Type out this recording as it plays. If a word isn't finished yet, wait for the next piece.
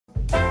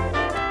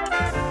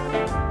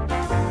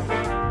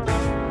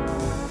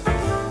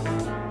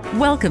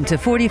Welcome to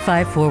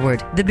 45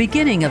 Forward, the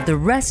beginning of the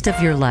rest of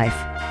your life.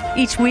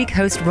 Each week,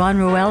 host Ron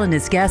Roel and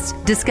his guests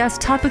discuss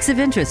topics of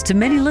interest to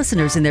many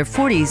listeners in their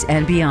 40s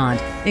and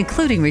beyond,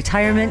 including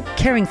retirement,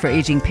 caring for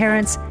aging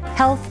parents,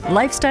 health,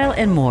 lifestyle,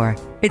 and more.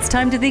 It's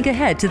time to think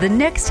ahead to the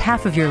next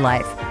half of your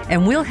life,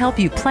 and we'll help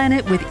you plan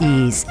it with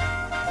ease.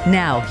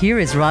 Now, here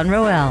is Ron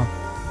Roel.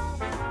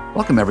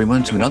 Welcome,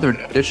 everyone, to another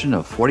edition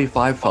of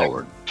 45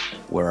 Forward,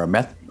 where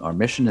our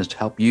mission is to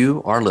help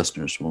you, our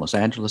listeners, from Los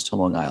Angeles to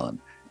Long Island,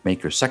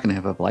 make your second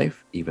half of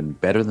life even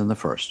better than the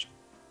first.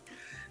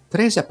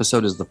 Today's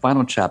episode is the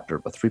final chapter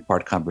of a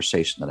three-part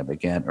conversation that I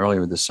began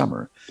earlier this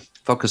summer,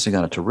 focusing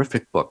on a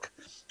terrific book,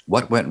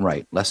 What Went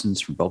Right?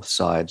 Lessons from Both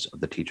Sides of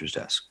the Teacher's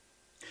Desk,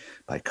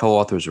 by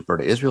co-authors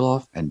Roberta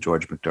Israeloff and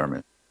George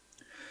McDermott.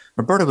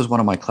 Roberta was one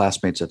of my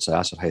classmates at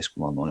Syosset High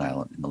School on Long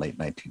Island in the late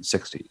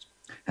 1960s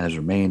and has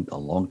remained a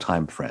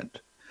longtime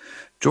friend.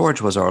 George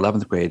was our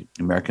 11th grade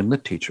American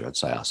Lit teacher at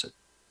Syosset.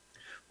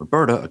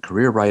 Roberta, a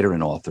career writer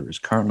and author, is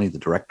currently the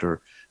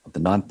director of the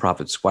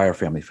nonprofit Squire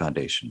Family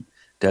Foundation,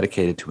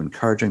 dedicated to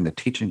encouraging the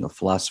teaching of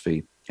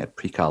philosophy at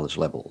pre-college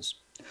levels.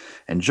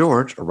 And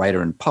George, a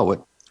writer and poet,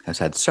 has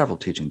had several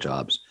teaching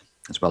jobs,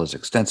 as well as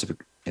extensive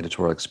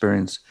editorial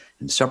experience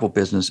in several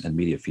business and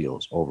media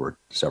fields over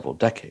several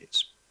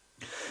decades.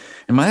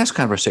 In my last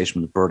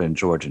conversation with Roberta and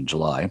George in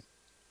July,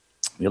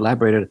 we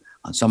elaborated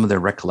on some of their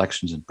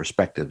recollections and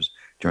perspectives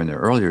during their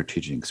earlier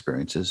teaching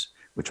experiences,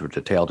 which were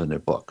detailed in their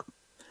book.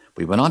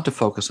 We went on to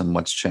focus on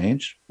what's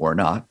changed, or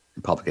not,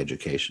 in public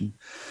education,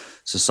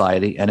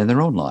 society, and in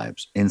their own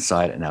lives,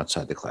 inside and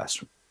outside the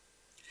classroom.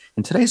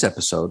 In today's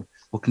episode,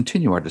 we'll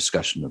continue our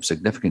discussion of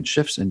significant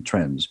shifts and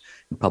trends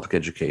in public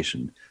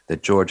education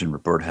that George and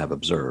Roberta have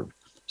observed,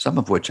 some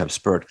of which have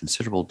spurred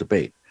considerable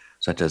debate,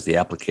 such as the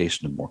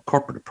application of more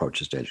corporate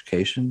approaches to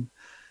education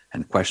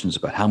and questions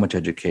about how much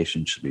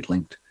education should be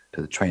linked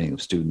to the training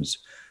of students,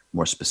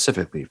 more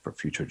specifically for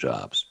future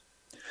jobs.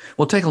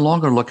 We'll take a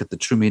longer look at the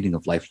true meaning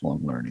of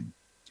lifelong learning.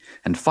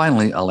 And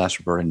finally, I'll ask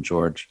Roberta and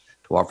George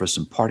to offer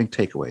some parting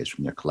takeaways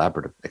from their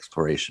collaborative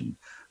exploration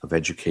of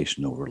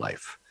education over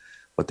life,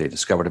 what they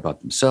discovered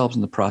about themselves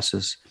in the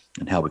process,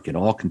 and how we can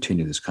all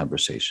continue this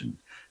conversation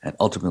and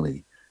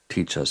ultimately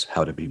teach us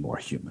how to be more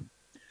human.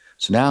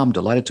 So now I'm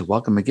delighted to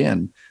welcome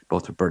again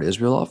both Roberta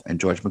Israeloff and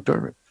George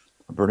McDermott.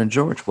 Roberta and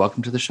George,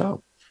 welcome to the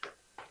show.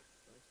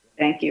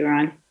 Thank you,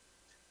 Ron.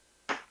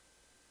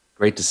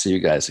 Great to see you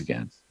guys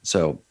again.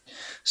 So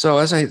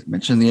as I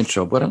mentioned in the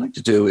intro, what I'd like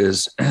to do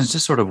is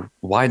just sort of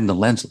widen the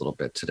lens a little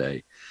bit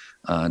today,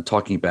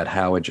 talking about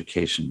how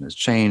education has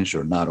changed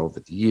or not over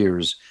the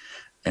years,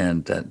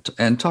 and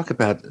talk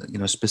about,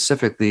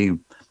 specifically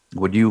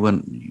what you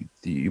and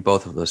you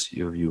both of us,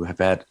 you have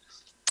had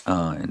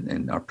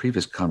in our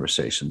previous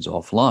conversations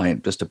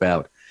offline, just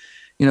about,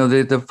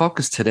 the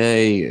focus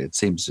today, it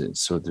seems,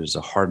 so there's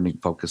a hardening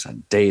focus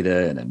on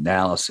data and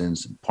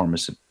analysis and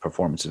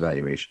performance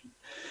evaluation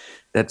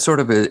that sort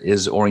of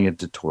is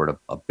oriented toward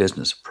a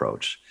business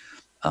approach.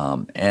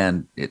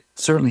 And it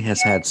certainly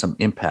has had some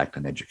impact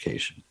on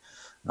education,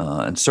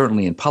 and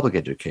certainly in public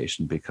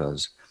education,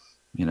 because,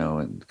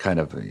 and kind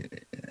of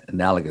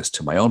analogous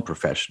to my own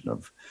profession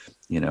of,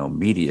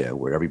 media,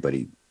 where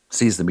everybody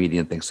sees the media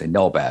and thinks they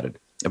know about it.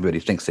 Everybody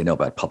thinks they know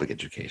about public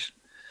education.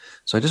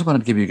 So I just wanted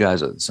to give you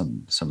guys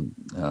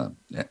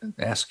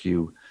ask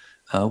you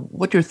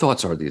what your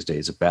thoughts are these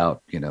days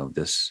about,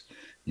 this,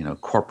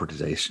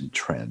 corporatization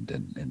trend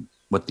and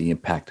what the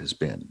impact has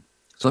been.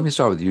 So let me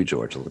start with you,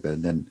 George, a little bit,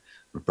 and then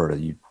Roberta,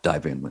 you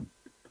dive in when.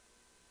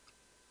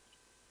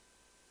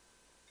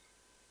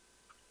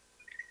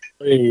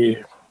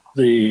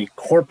 The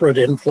corporate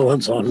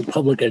influence on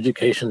public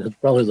education is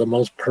probably the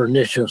most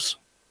pernicious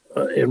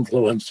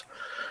influence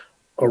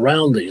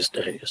around these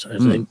days.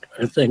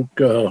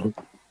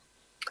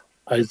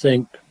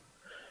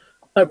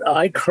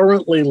 I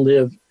currently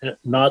live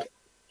not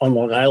on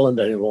Long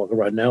Island any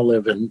longer. I now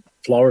live in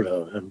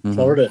Florida, and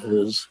Florida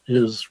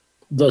is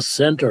the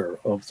center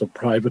of the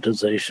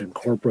privatization,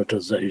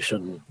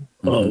 corporatization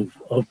of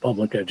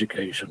public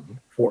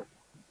education. For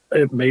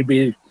it may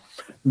be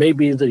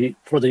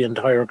for the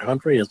entire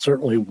country. It's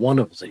certainly one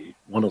of the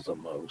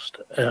most.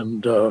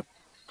 And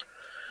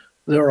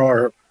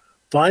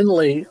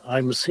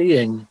I'm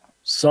seeing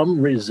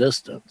some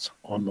resistance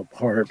on the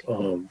part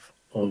of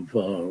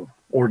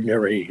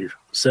ordinary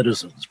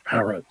citizens,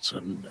 parents,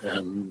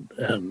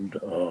 and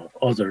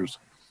others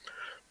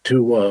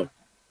to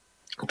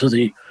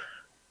the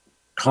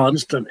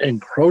constant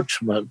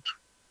encroachment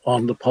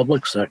on the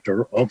public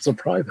sector of the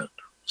private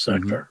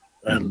sector.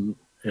 And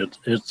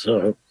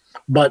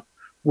but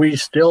we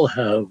still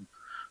have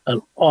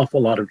an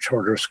awful lot of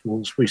charter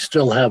schools. We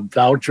still have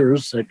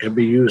vouchers that can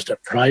be used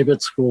at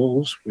private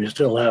schools. We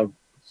still have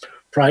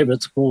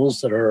private schools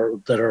that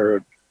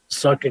are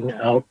sucking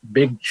out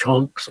big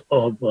chunks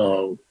of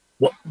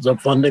the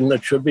funding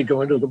that should be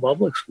going to the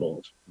public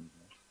schools,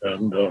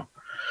 and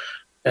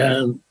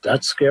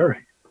that's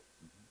scary.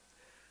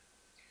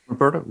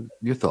 Roberta,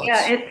 your thoughts?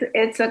 Yeah,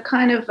 it's a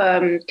kind of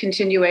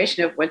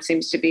continuation of what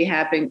seems to be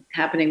happening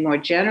more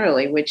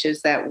generally, which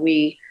is that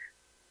we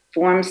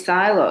form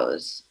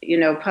silos.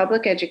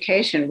 Public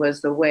education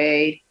was the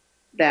way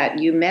that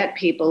you met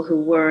people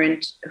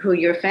who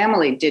your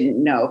family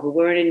didn't know, who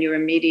weren't in your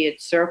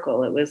immediate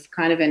circle. It was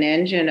kind of an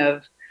engine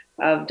of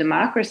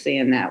democracy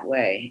in that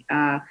way.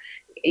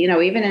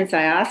 Even in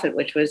Syosset,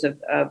 which was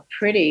a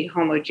pretty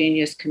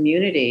homogeneous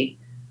community,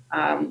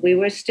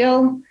 we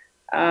still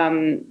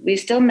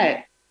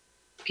met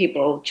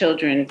people,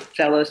 children,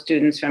 fellow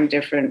students from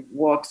different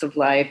walks of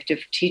life,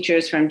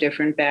 teachers from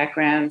different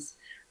backgrounds.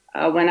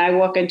 When I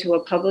walk into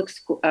a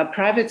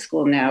private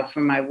school now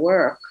for my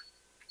work,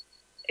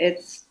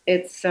 it's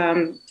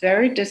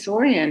very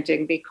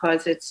disorienting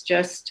because it's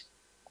just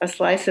a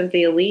slice of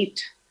the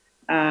elite.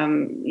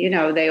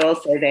 They all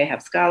say they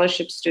have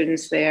scholarship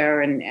students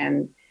there,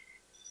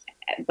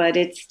 but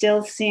it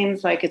still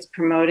seems like it's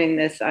promoting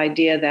this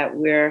idea that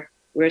we're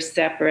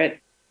separate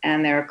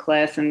and there are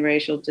class and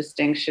racial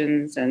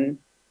distinctions, and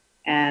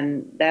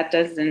that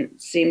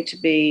doesn't seem to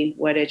be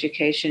what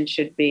education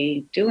should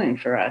be doing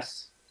for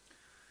us.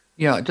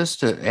 Yeah, just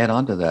to add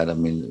on to that, I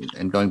mean,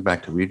 and going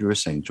back to what you were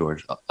saying,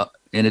 George,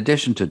 in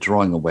addition to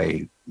drawing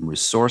away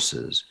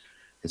resources,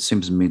 it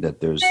seems to me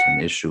that there's an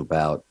issue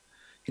about,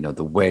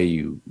 the way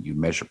you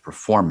measure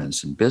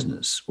performance in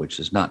business, which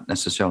is not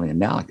necessarily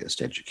analogous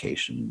to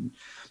education.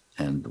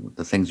 And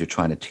the things you're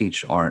trying to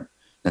teach aren't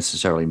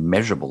necessarily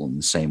measurable in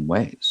the same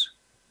ways.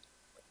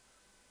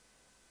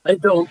 I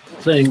don't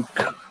think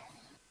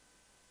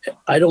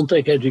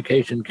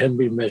education can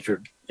be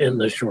measured in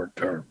the short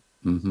term.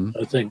 Mm-hmm.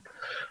 I think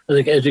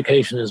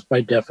education is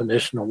by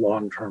definition a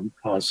long-term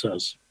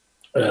process,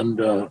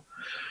 and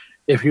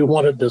if you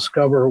want to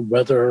discover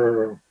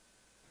whether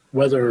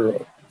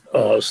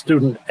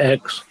student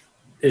X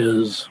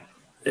is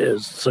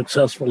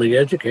successfully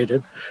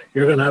educated,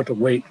 you're going to have to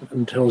wait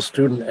until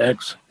student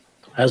X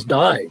has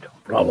died,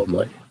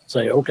 probably. Mm-hmm.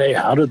 Say, okay,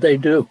 how did they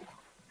do,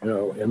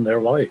 in their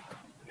life?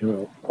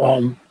 The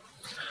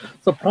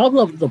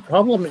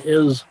problem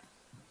is,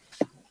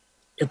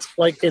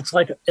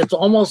 it's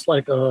almost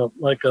like a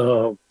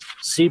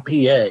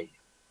CPA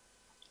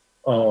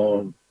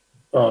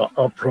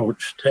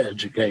approach to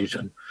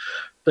education.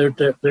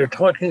 They're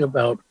talking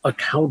about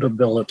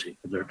accountability.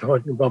 They're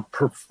talking about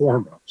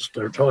performance.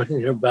 They're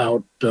talking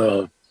about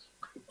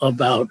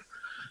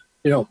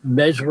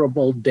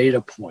measurable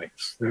data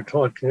points. They're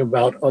talking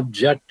about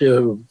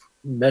objective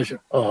measure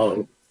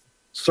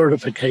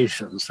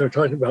certifications. They're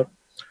talking about,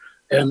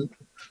 and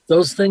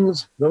those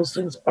things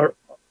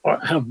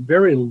have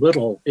very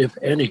little, if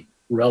any,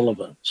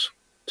 relevance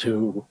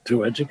to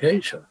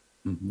education.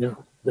 Mm-hmm.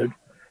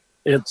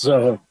 It's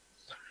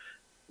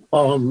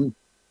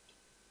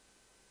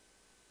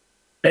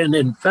and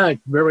in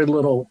fact, very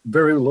little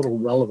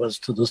relevance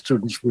to the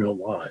students' real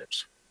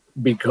lives,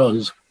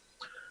 because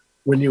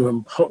when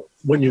you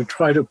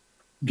try to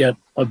get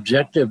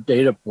objective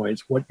data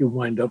points, what you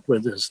wind up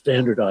with is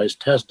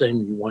standardized testing.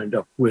 You wind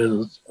up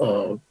with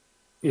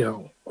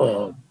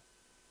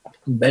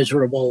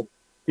measurable,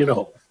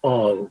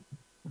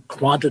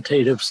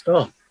 quantitative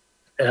stuff,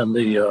 and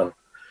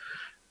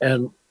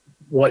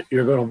what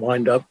you're going to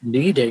wind up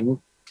needing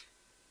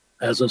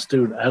as a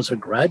student, as a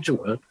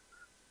graduate,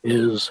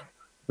 is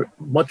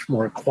much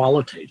more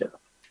qualitative.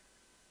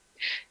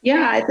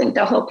 Yeah, I think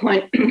the whole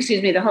point,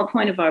 the whole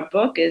point of our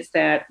book is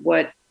that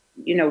what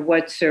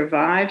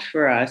survived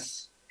for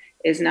us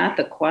is not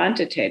the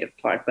quantitative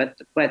part, but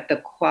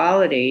the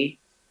quality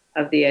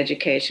of the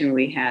education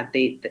we had,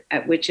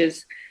 which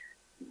is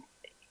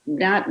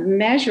not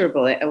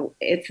measurable.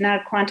 It's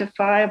not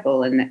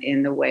quantifiable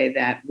in the way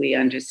that we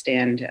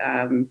understand,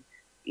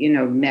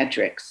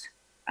 metrics,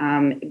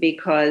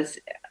 because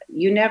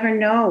you never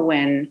know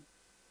when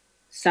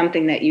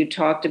something that you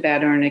talked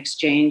about or an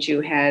exchange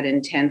you had in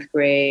 10th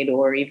grade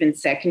or even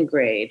second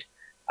grade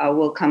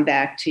will come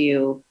back to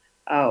you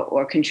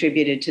or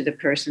contributed to the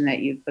person that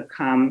you've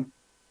become.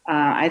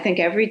 I think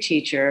every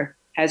teacher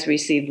has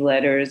received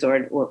letters,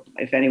 or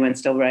if anyone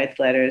still writes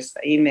letters,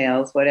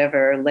 emails,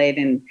 whatever, late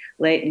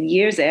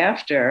years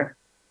after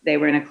they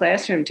were in a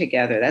classroom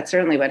together. That's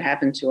certainly what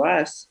happened to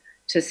us,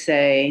 to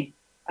say,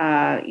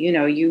 your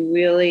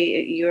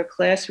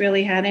class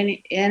really had an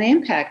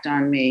impact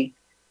on me.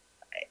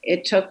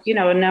 It took,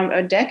 a number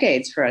of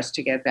decades for us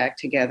to get back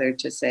together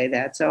to say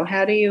that. So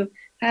how do you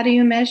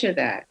measure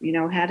that?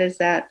 How does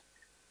that,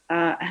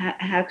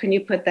 how can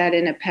you put that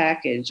in a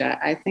package?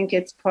 I think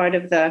it's part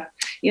of the,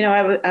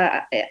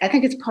 I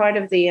think it's part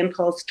of the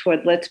impulse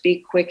toward let's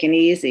be quick and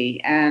easy.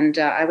 And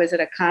I was at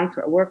a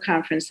work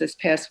conference this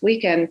past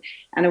weekend,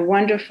 and a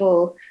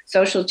wonderful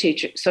social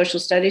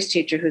studies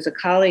teacher who's a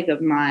colleague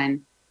of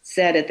mine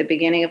said at the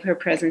beginning of her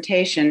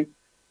presentation,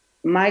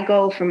 my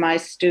goal for my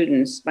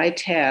students, my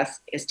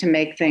task, is to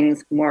make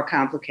things more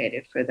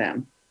complicated for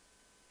them.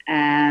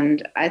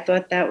 And I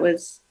thought that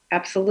was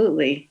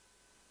absolutely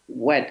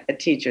what a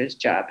teacher's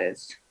job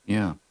is.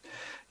 Yeah.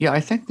 Yeah, I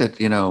think that,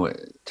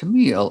 to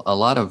me, a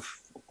lot of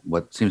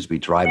what seems to be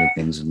driving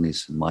things, at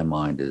least in my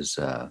mind, is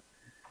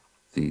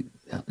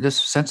this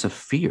sense of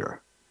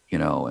fear,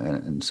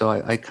 and so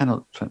I kind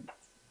of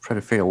try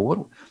to figure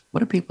out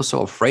What are people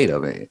so afraid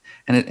of? And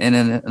in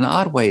an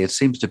odd way, it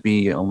seems to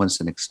be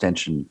almost an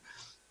extension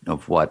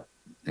of what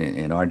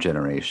in our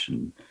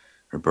generation,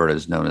 Roberta,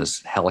 is known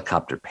as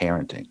helicopter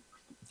parenting.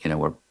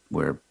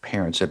 Where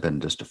parents have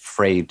been just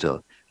afraid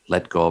to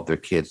let go of their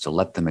kids, to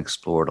let them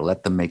explore, to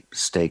let them make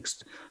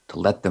mistakes, to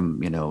let them,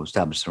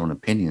 establish their own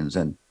opinions.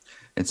 And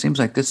it seems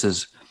like this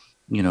is,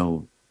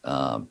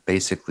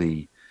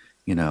 basically,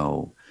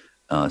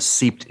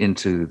 seeped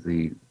into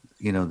the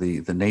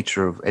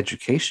nature of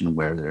education,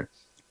 where they're,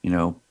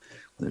 whether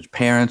it's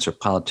parents or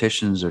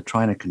politicians are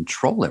trying to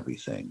control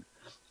everything.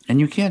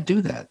 And you can't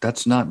do that.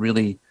 That's not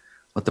really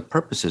what the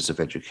purpose is of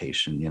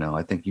education.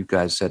 I think you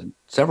guys said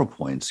several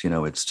points,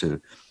 it's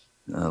to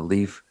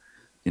leave,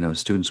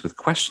 students with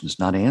questions,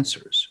 not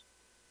answers.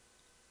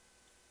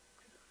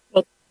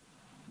 Well,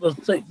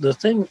 the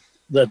thing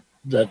that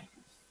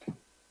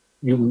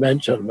you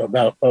mentioned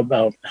about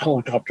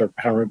helicopter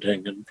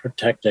parenting and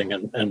protecting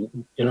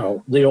and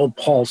the old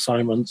Paul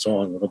Simon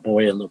song, The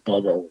Boy in the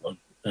Bubble,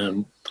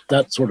 and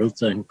that sort of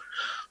thing.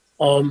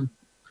 The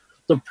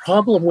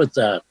problem with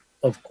that,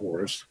 of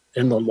course,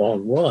 in the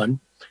long run,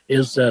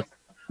 is that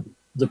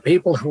the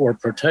people who are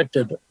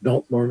protected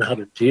don't learn how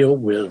to deal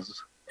with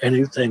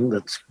anything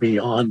that's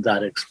beyond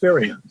that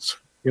experience.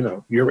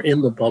 You're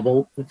in the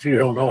bubble, if you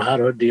don't know how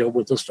to deal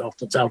with the stuff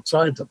that's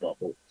outside the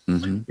bubble.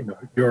 Mm-hmm.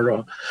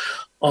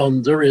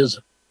 There is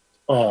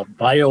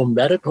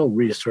biomedical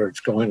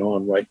research going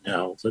on right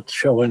now that's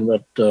showing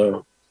that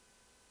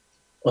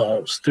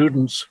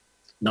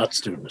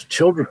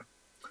children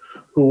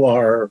who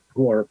are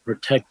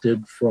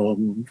protected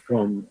from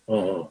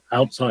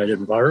outside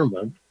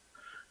environment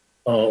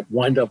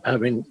wind up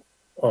having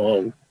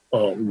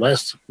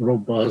less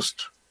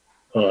robust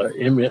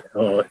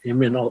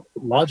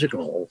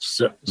immunological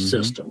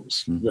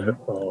systems.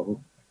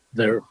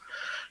 Mm-hmm.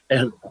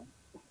 And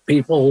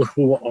people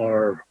who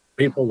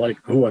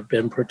have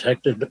been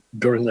protected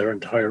during their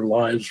entire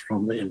lives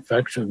from the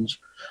infections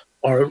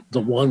are the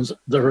ones,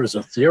 there is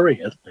a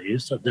theory at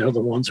least, that they're the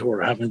ones who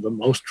are having the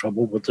most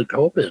trouble with the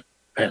COVID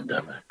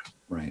pandemic.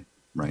 Right.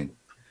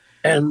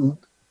 And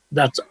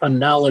that's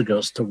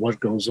analogous to what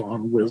goes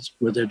on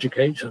with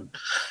education.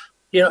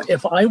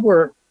 If I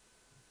were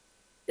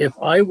a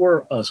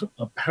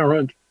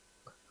parent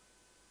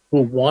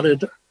who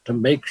wanted to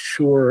make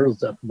sure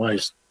that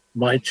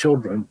my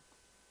children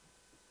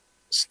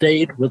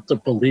stayed with the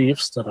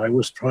beliefs that I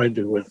was trying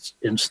to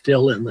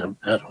instill in them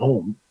at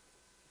home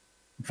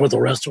for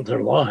the rest of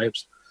their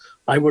lives,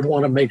 I would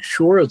want to make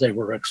sure they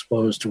were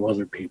exposed to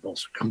other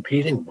people's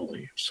competing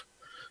beliefs,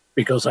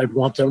 because I'd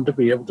want them to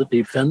be able to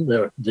defend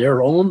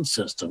their own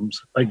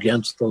systems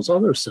against those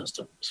other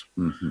systems.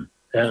 Mm-hmm.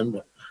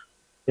 And,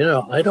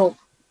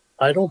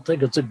 I don't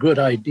think it's a good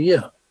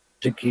idea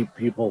to keep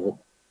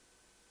people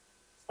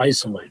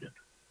isolated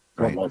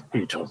from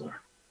each other.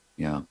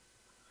 Yeah.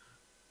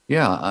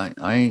 Yeah,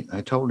 I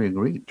totally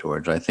agree,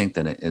 George. I think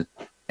that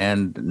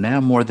and now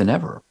more than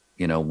ever,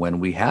 when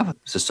we have a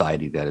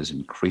society that is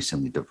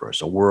increasingly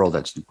diverse, a world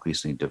that's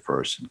increasingly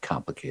diverse and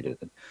complicated,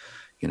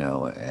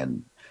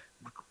 and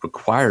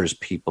requires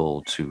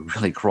people to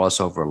really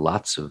cross over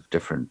lots of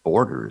different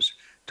borders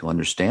to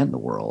understand the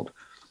world.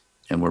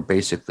 And we're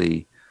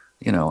basically,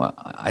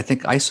 I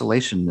think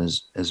isolation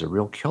is a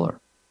real killer.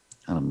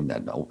 I don't mean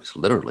that always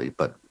literally,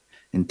 but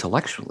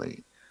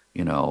intellectually,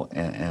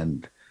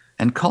 and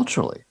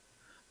culturally.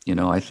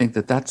 I think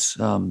that's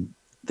that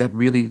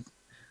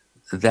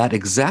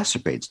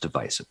exacerbates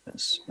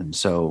divisiveness. And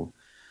so,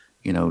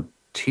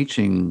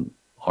 teaching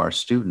our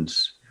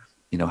students,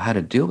 how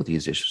to deal with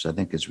these issues, I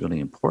think is really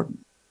important.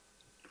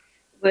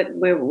 But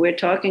we're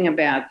talking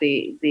about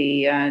the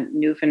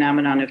new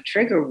phenomenon of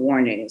trigger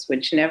warnings,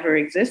 which never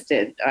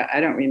existed. I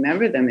don't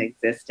remember them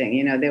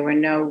existing. There were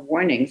no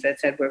warnings that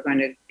said we're going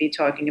to be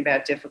talking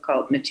about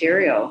difficult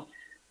material.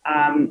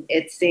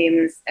 It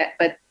seems,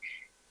 but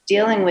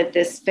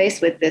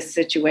faced with this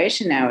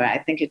situation now, I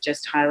think it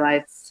just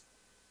highlights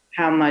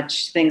how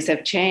much things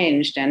have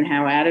changed and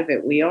how out of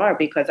it we are,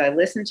 because I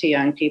listen to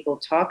young people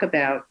talk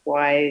about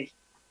why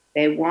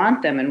they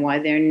want them and why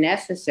they're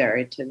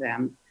necessary to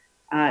them.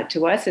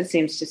 To us, it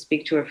seems to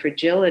speak to a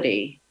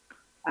fragility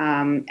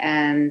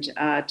and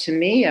to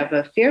me of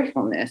a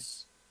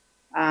fearfulness.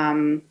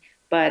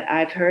 But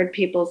I've heard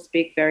people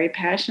speak very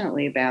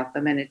passionately about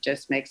them, and it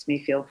just makes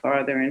me feel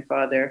farther and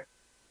farther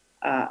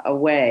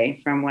away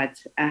from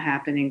what's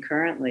happening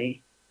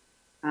currently.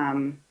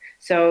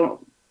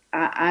 So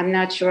I'm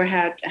not sure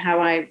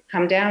how I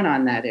come down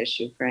on that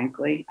issue,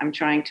 frankly. I'm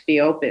trying to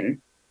be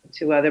open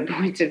to other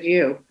points of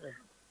view.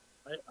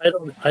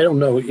 I don't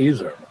know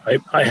either.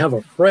 I have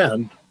a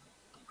friend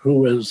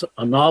who is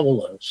a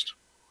novelist,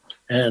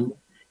 and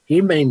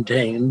he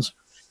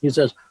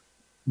says,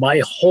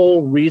 my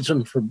whole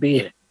reason for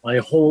being,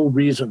 the whole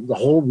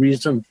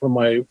reason for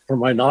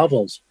my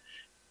novels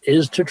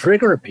is to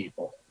trigger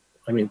people.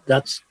 I mean,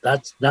 that's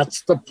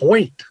the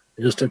point,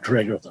 is to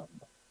trigger them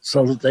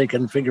so that they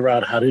can figure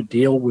out how to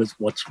deal with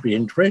what's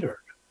being triggered.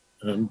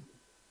 And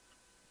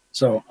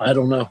so I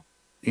don't know.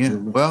 Yeah,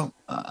 well,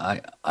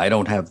 I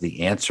don't have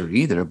the answer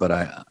either, but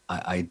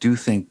I do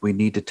think we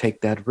need to take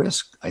that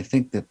risk. I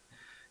think that,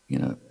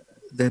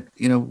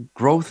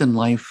 growth in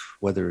life,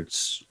 whether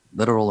it's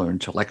literal or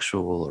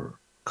intellectual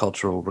or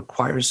cultural,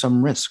 requires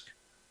some risk.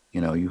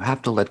 You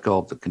have to let go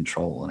of the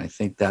control. And I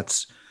think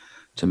that's,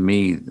 to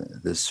me,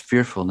 this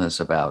fearfulness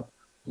about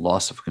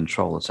loss of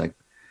control. It's like,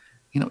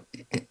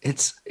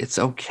 it's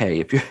okay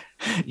if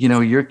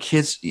you're, your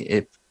kids,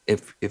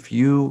 if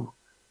you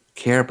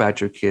care about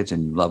your kids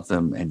and you love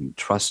them and you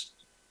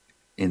trust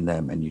in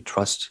them and you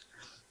trust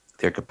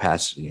their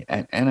capacity.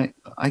 And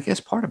I guess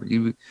part of it,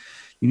 you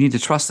need to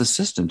trust the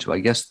system too. I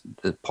guess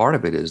the part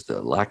of it is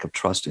the lack of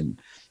trust in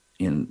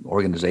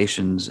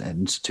organizations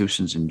and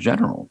institutions in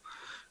general,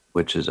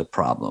 which is a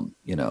problem,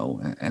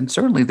 and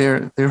certainly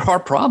there are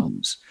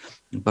problems,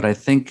 but I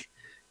think,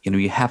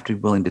 you have to be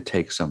willing to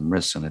take some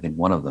risks. And I think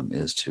one of them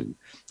is to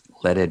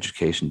let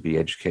education be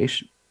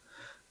education.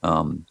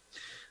 We're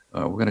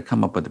going to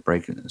come up with a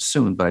break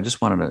soon, but I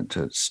just wanted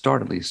to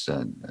start at least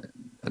a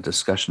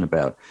discussion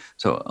about.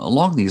 So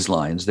along these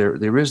lines,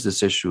 there is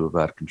this issue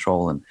about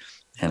control and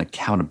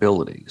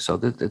accountability. So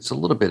it's a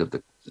little bit of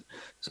the,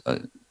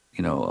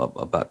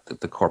 about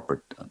the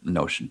corporate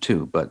notion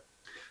too. But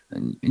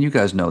and you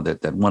guys know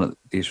that one of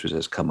the issues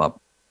has come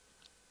up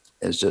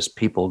is just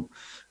people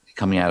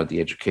coming out of the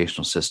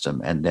educational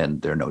system and then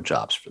there are no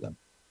jobs for them.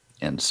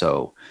 And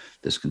so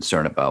this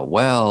concern about,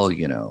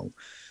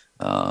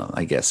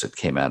 I guess it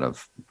came out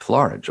of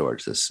Florida,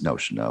 George, this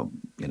notion of,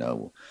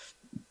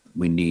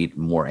 we need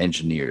more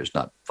engineers,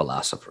 not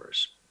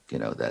philosophers,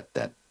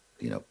 that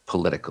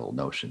political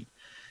notion.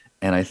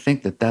 And I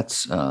think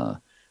that's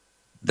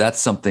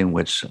something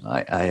which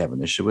I have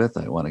an issue with.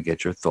 I want to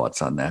get your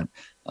thoughts on that.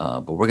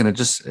 But we're going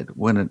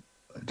to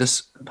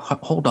just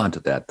hold on to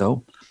that,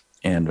 though.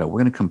 And we're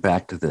going to come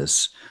back to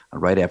this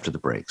right after the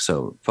break.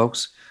 So,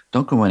 folks,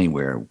 don't go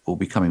anywhere. We'll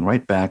be coming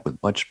right back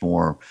with much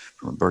more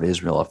from Roberta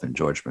Israeloff and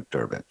George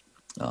McDermott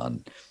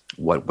on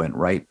what went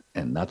right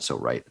and not so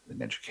right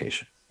in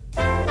education.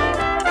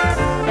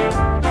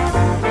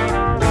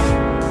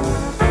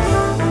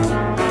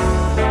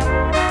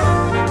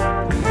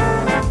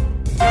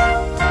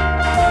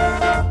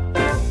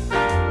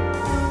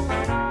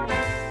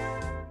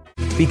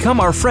 Become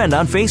our friend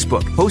on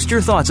Facebook. Post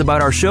your thoughts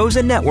about our shows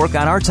and network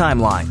on our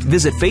timeline.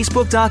 Visit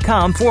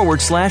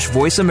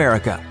Facebook.com/Voice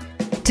America.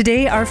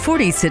 Today, our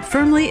 40s sit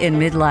firmly in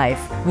midlife.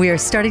 We are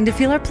starting to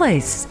feel our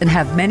place and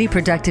have many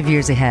productive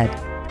years ahead.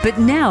 But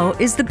now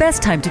is the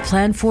best time to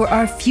plan for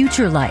our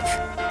future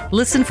life.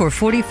 Listen for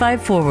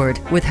 45 Forward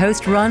with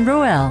host Ron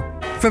Roel.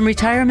 From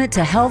retirement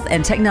to health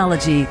and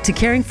technology to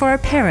caring for our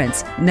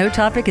parents, no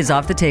topic is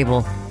off the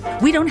table.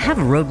 We don't have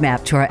a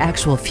roadmap to our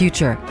actual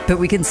future, but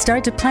we can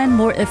start to plan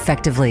more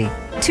effectively.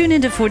 Tune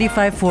into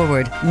 45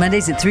 Forward,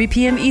 Mondays at 3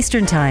 p.m.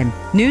 Eastern Time,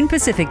 noon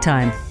Pacific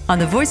Time, on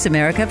the Voice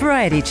America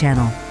Variety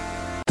Channel.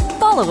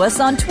 Follow us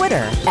on Twitter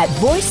at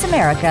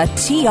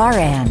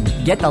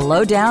VoiceAmericaTRN. Get the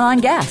lowdown on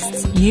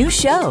guests, new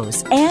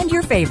shows, and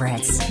your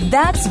favorites.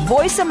 That's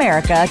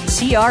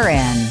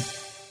VoiceAmericaTRN.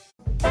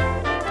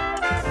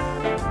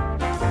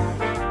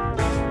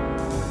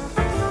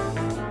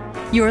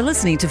 You are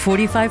listening to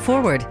 45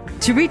 Forward.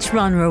 To reach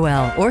Ron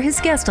Roel or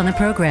his guest on the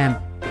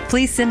program,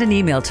 please send an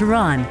email to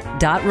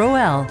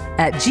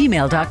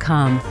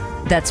ron.roel@gmail.com.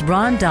 That's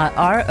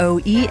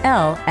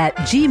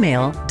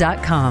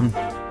ron.roel@gmail.com.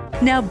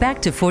 Now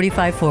back to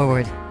 45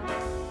 Forward.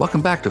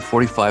 Welcome back to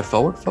 45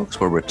 Forward,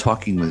 folks, where we're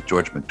talking with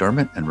George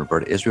McDermott and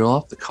Roberta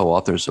Israeloff, the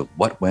co-authors of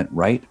What Went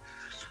Right.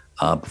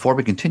 Before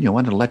we continue, I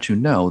wanted to let you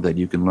know that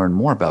you can learn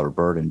more about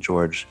Roberta and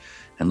George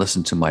and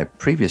listen to my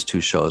previous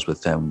two shows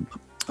with them.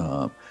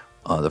 The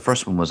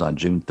first one was on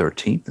June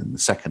 13th and the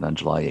second on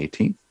July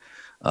 18th.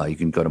 You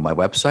can go to my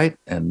website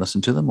and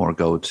listen to them or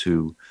go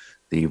to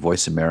the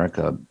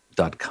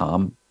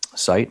voiceamerica.com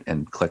site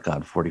and click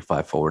on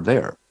 45 Forward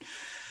there.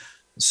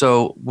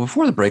 So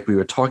before the break, we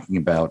were talking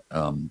about,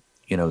 the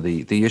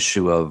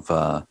issue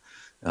of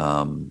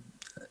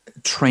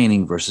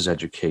training versus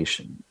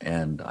education.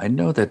 And I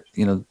know that,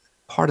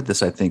 part of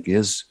this, I think,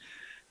 is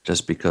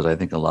just because I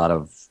think a lot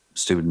of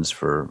students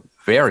for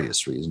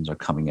various reasons are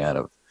coming out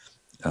of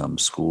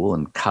school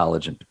and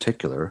college in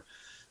particular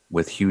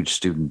with huge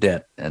student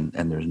debt and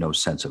there's no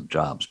sense of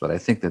jobs. But I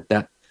think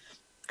that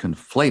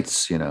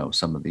conflates,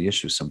 some of the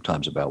issues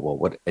sometimes about,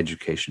 what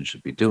education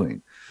should be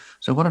doing.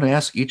 So I wanted to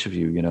ask each of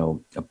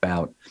you,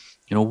 about,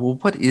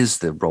 what is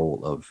the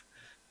role of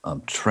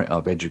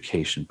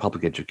education,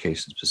 public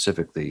education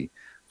specifically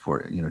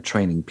for,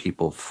 training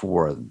people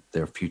for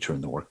their future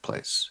in the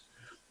workplace?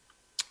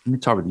 Let me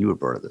start with you,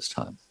 Roberta, this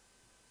time.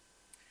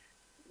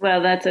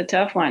 Well, that's a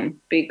tough one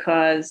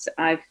because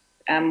I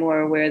am more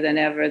aware than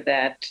ever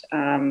that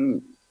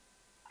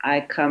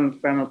I come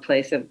from a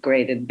place of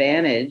great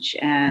advantage,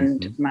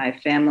 and my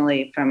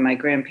family, from my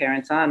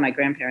grandparents on, my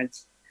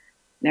grandparents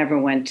never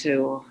went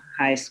to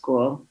high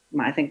school.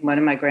 I think one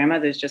of my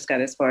grandmothers just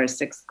got as far as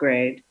 6th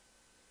grade,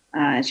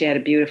 and she had a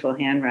beautiful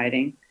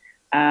handwriting.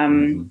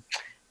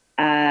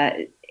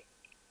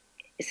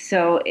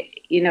 so,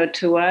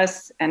 to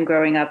us and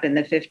growing up in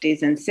the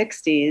 50s and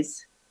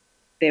 60s,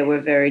 there were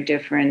very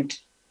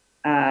different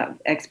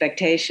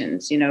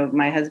expectations.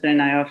 My husband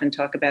and I often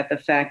talk about the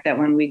fact that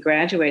when we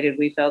graduated,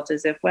 we felt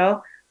as if,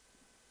 well,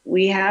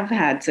 we have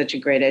had such a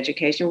great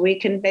education. We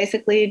can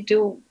basically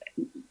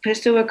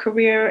pursue a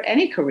career,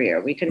 any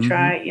career. We can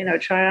try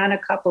on a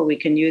couple. We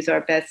can use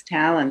our best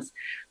talents.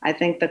 I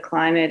think the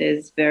climate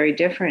is very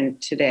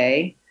different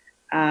today.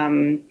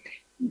 And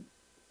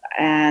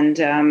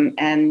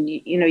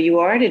you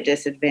are at a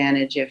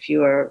disadvantage if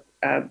your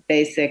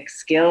basic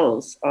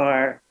skills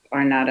are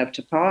not up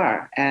to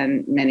par.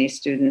 And many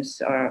students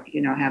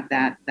have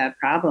that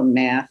problem,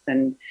 math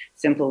and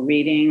simple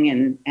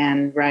reading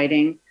and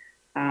writing.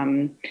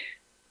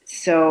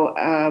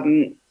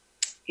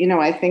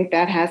 I think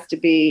that has to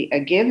be a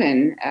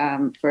given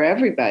for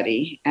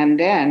everybody. And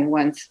then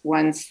once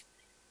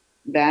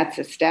that's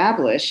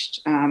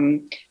established,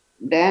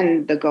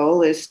 then the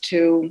goal is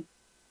to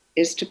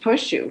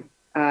push you,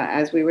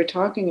 as we were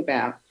talking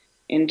about,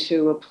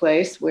 into a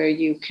place where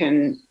you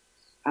can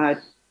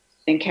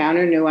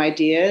encounter new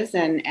ideas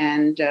and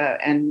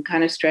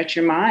kind of stretch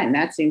your mind.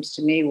 That seems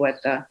to me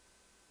what the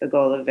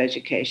goal of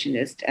education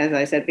is, as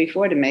I said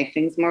before, to make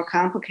things more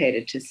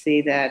complicated, to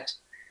see that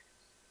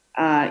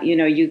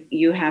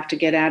you have to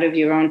get out of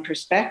your own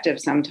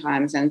perspective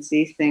sometimes and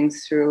see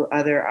things through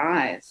other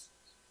eyes.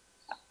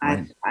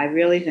 Right. I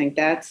really think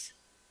that's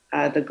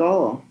the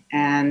goal.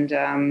 And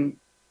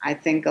I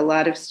think a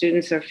lot of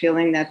students are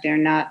feeling that they're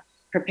not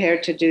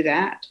prepared to do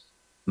that.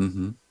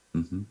 Mm-hmm.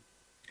 Mm-hmm.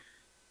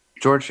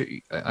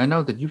 George, I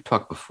know that you've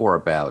talked before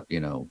about,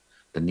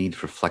 the need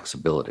for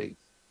flexibility,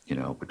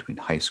 between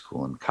high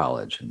school and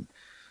college,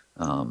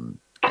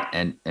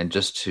 and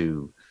just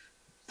to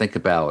think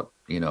about,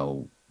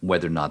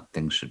 whether or not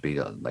things should be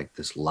like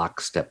this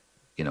lockstep,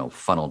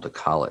 funnel to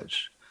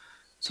college.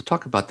 So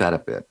talk about that a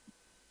bit.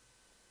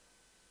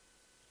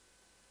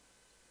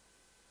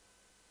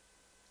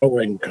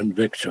 Growing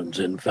convictions,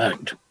 in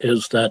fact,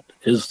 is that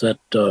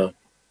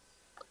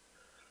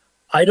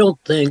I don't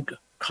think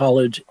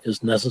college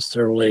is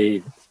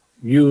necessarily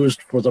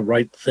used for the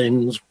right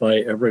things by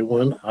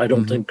everyone. I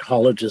don't think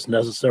college is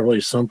necessarily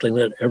something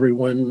that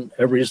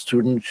every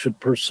student should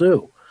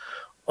pursue.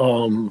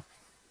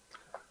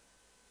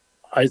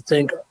 I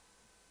think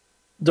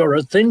there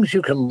are things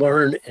you can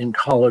learn in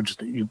college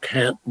that you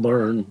can't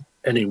learn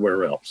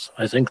anywhere else.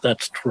 I think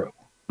that's true.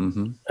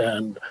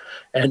 Mm-hmm.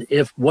 And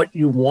if what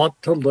you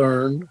want to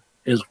learn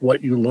is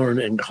what you learn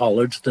in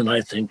college, then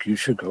I think you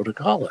should go to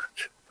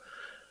college.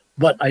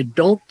 But I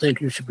don't think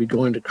you should be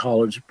going to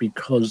college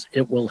because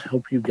it will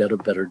help you get a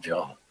better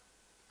job.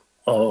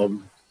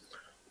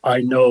 I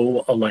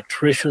know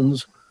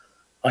electricians,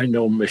 I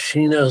know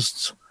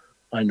machinists,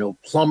 I know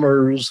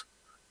plumbers,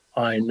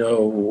 I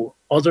know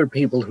other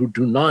people who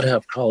do not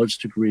have college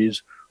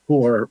degrees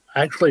who are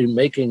actually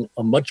making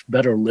a much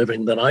better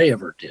living than I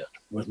ever did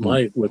with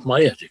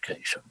my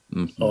education.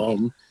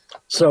 Mm-hmm.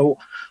 So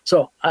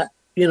I,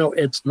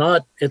 it's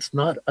not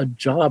a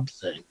job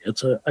thing.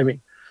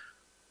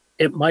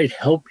 It might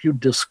help you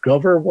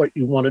discover what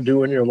you want to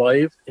do in your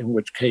life, in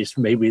which case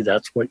maybe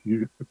that's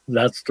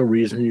the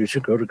reason you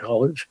should go to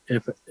college.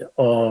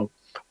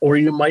 Or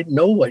you might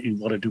know what you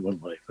want to do in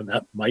life, and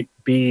that might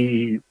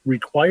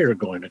require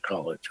going to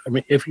college.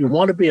 If you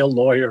want to be a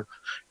lawyer,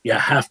 you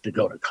have to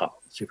go to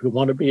college. If you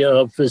want to be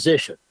a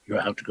physician, you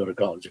have to go to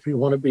college. If you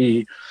want to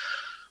be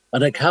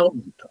an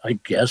accountant, I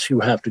guess you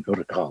have to go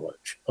to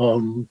college.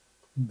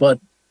 But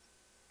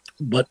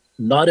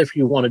not if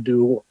you want to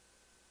do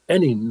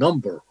any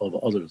number of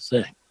other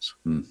things.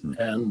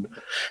 Mm-hmm.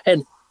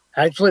 And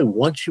actually,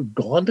 once you've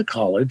gone to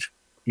college,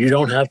 you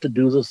don't have to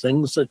do the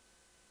things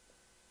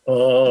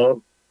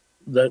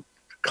that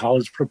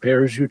college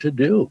prepares you to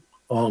do.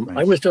 Right.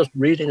 I was just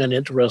reading an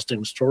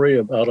interesting story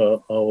about a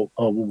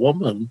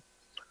woman,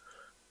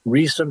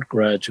 recent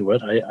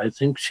graduate. I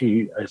think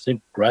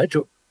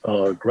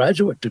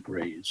graduate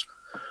degrees,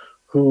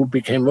 who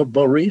became a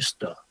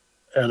barista.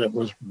 And it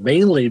was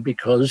mainly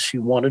because she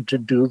wanted to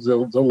do the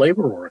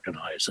labor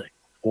organizing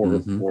for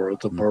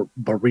the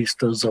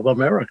Baristas of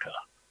America.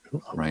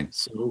 Right.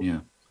 So,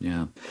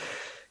 yeah.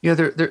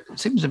 There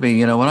seems to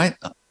be, in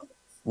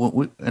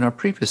our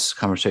previous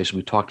conversation,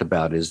 we talked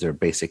about is there a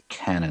basic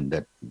canon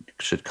that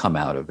should come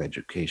out of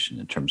education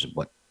in terms of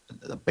what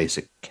the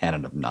basic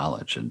canon of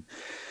knowledge. And,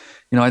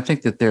 I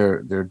think that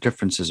there are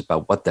differences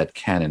about what that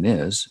canon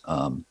is.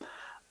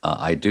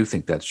 I do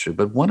think that's true,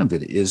 but one of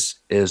it is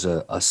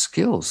a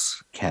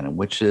skills canon,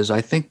 which is,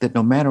 I think that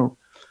no matter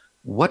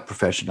what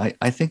profession,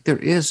 I think there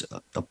is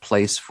a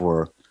place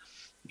for,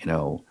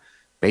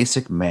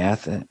 basic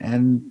math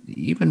and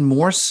even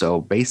more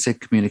so basic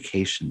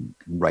communication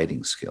and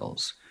writing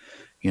skills.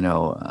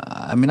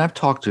 I've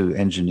talked to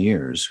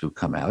engineers who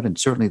come out, and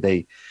certainly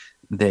they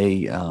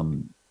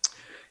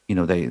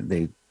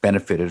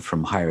benefited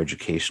from higher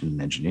education in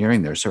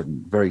engineering. There are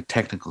certain very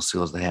technical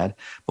skills they had,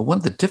 but one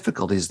of the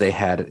difficulties they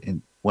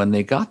had when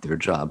they got their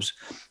jobs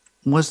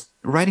was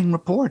writing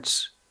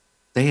reports.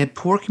 they had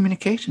poor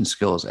communication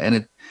skills,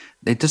 and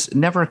it just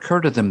never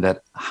occurred to them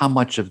that how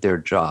much of their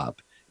job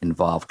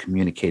involved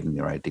communicating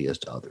their ideas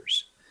to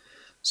others.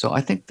 So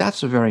I think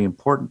that's a very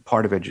important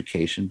part of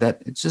education,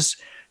 that it's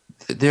just,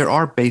 there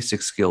are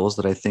basic skills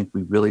that I think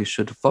we really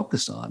should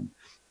focus on.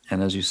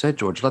 And as you said,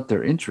 George, let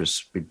their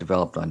interests be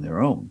developed on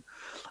their own.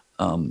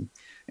 And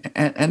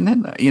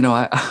then,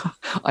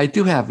 I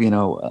do have,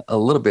 a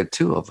little bit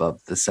too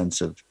of the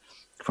sense of,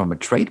 from a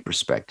trade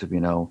perspective,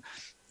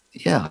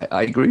 yeah,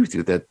 I agree with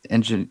you that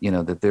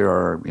that there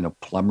are,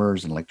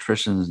 plumbers and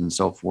electricians and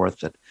so forth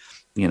that,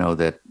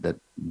 that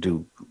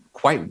do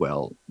quite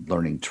well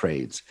learning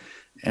trades.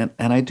 And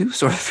I do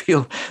sort of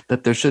feel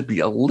that there should be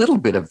a little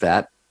bit of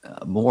that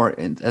more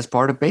as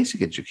part of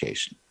basic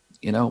education,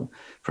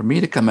 for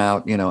me to come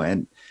out,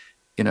 and,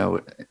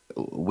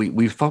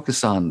 we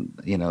focus on,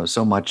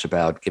 so much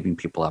about giving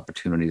people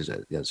opportunities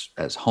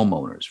as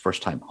homeowners,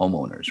 first-time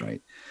homeowners,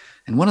 right?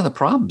 And one of the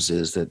problems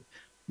is that,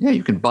 yeah,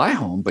 you can buy a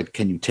home, but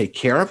can you take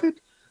care of it?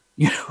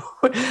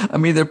 I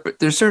mean,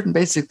 there's certain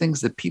basic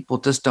things that people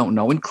just don't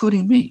know,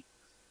 including me.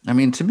 I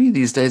mean, to me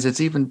these days,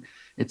 it's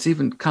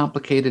even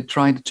complicated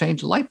trying to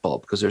change a light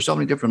bulb, because there's so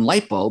many different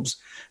light bulbs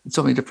and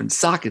so many different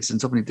sockets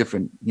and so many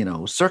different,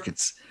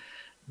 circuits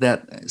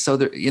so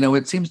there,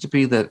 it seems to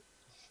be that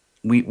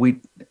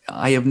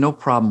I have no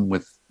problem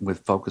with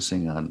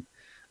focusing on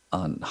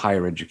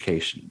higher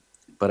education,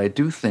 but I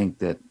do think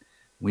that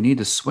we need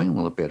to swing a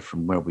little bit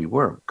from where we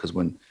were, because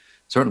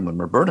certainly when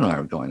Roberta and I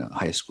were going to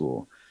high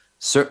school,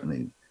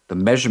 certainly the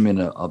measurement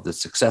of the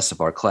success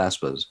of our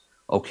class was,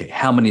 okay,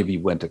 how many of you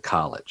went to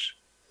college?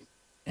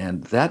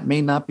 And that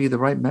may not be the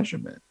right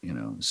measurement,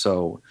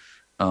 So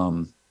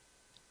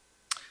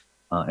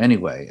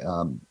anyway,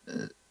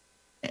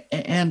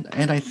 and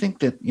I think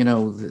that,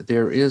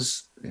 there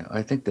is,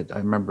 I think that I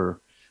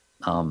remember,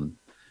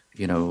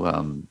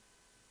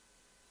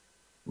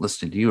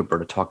 listening to you,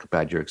 Roberta, talk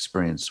about your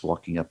experience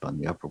walking up on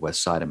the Upper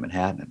West Side of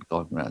Manhattan and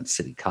going around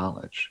City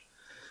College,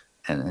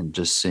 and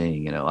just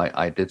seeing,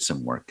 I did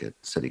some work at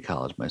City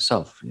College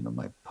myself,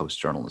 my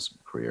post-journalism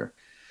career.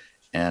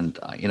 And,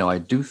 I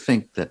do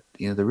think that,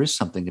 there is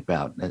something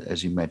about,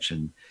 as you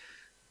mentioned,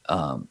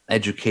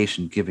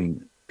 education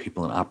giving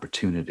people an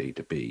opportunity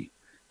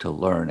to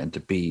learn and to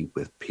be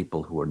with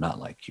people who are not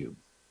like you,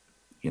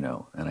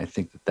 and I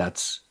think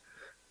that's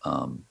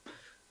one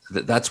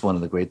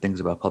of the great things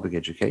about public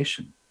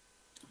education.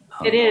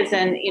 It is.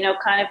 And,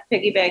 kind of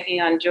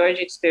piggybacking on George's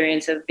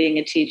experience of being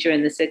a teacher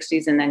in the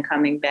 60s and then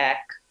coming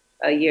back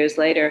years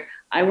later,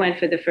 I went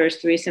for the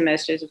first 3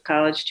 semesters of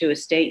college to a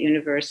state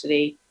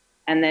university,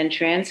 and then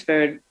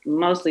transferred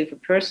mostly for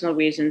personal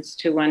reasons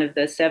to one of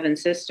the 7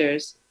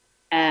 sisters.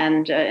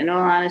 And in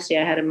all honesty,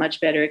 I had a much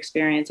better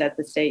experience at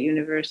the state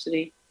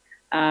university.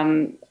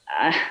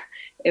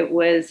 It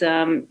was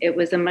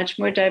a much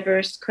more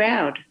diverse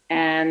crowd,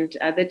 and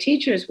the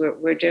teachers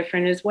were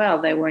different as well.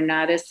 They were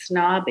not as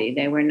snobby.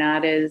 They were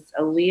not as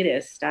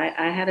elitist.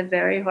 I had a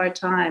very hard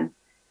time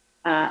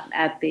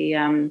at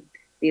the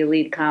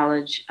elite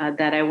college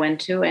that I went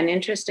to. And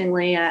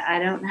interestingly,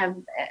 I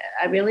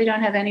really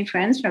don't have any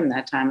friends from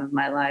that time of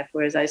my life,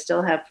 whereas I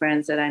still have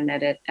friends that I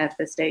met at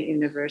the state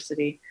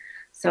university.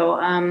 So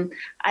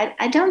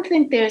I don't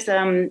think there's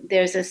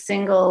a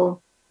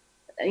single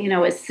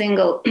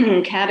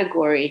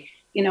category.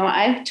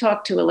 I've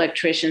talked to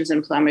electricians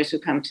and plumbers who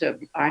come to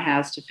our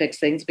house to fix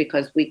things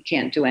because we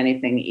can't do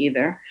anything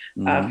either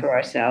for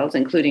ourselves,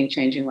 including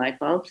changing light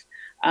bulbs,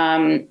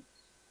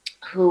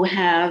 who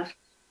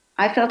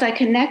I felt I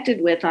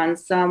connected with on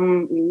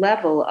some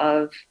level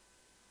of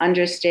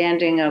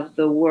understanding of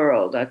the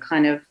world, a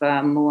kind of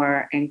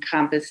more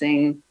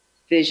encompassing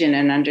vision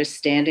and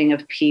understanding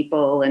of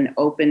people and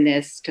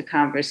openness to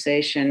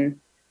conversation.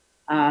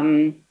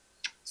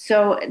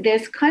 So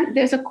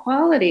there's a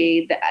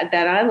quality that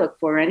I look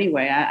for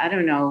anyway. I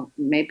don't know,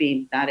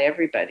 maybe not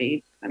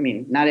everybody. I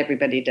mean, not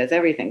everybody does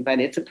everything, but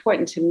it's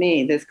important to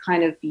me, this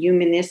kind of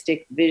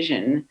humanistic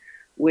vision,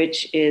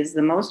 which is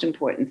the most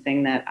important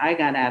thing that I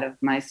got out of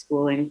my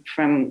schooling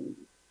from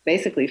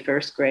basically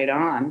first grade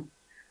on.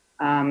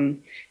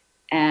 And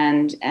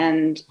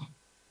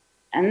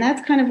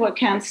that's kind of what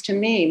counts to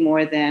me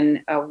more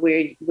than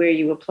where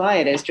you apply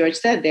it. As George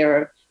said, there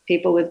are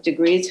people with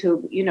degrees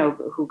who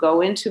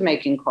go into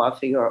making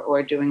coffee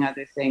or doing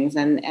other things,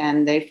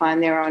 and they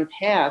find their own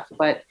path.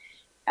 But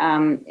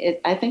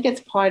I think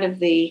it's part of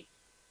the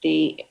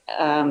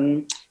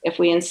if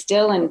we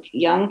instill in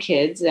young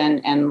kids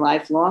and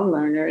lifelong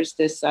learners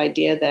this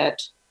idea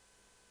that,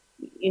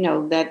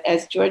 that,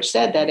 as George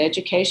said, that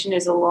education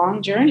is a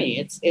long journey.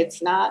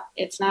 It's not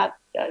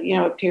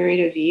a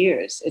period of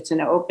years. It's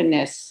an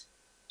openness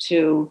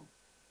to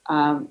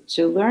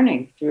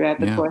learning throughout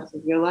the course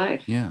of your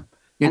life. Yeah.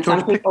 And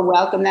George, some people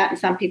welcome that and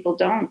some people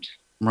don't.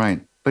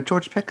 Right. But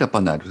George, pick up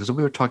on that, because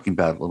we were talking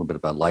about a little bit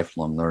about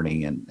lifelong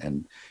learning,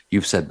 and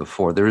you've said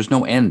before, there is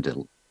no end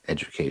to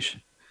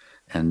education.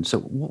 And so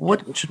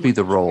what should be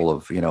the role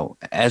of,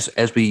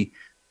 as we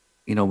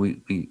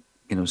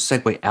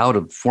segue out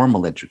of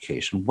formal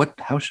education,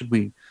 how should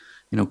we,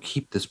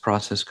 keep this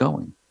process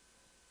going?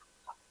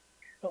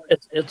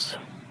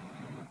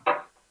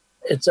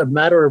 It's a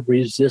matter of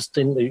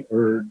resisting the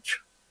urge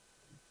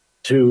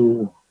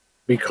to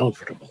be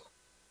comfortable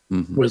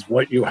with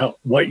what you are,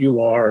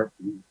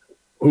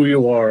 who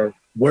you are,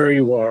 where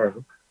you are,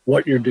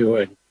 what you're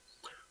doing.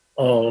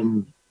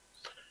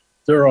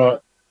 There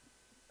are,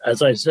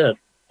 as I said,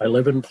 I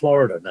live in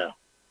Florida now,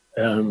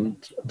 and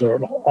there are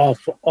an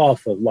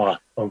awful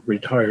lot of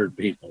retired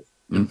people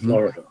in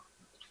Florida.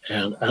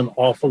 And an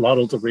awful lot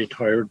of the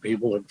retired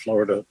people in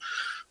Florida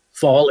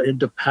fall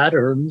into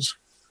patterns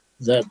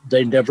that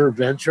they never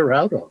venture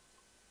out of.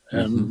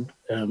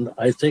 And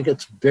I think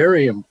it's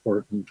very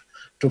important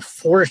to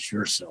force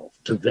yourself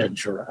to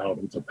venture out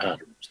of the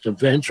patterns, to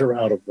venture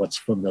out of what's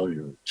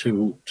familiar,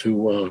 to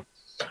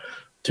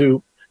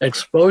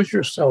expose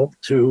yourself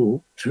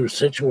to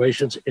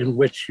situations in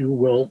which you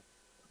will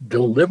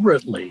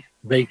deliberately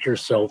make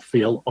yourself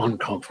feel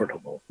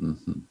uncomfortable.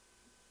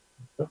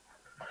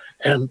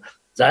 And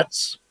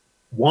that's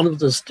one of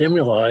the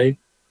stimuli,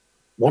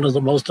 one of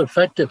the most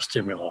effective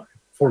stimuli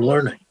for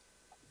learning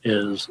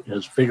is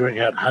figuring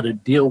out how to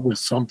deal with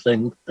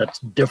something that's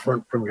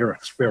different from your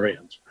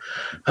experience,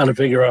 how to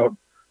figure out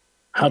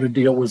how to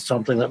deal with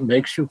something that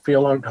makes you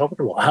feel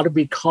uncomfortable, how to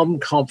become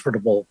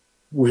comfortable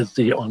with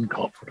the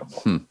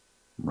uncomfortable.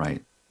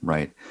 Right.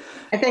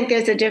 I think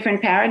there's a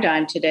different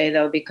paradigm today,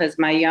 though, because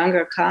my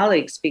younger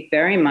colleagues speak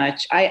very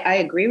much. I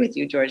agree with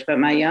you, George, but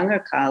my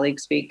younger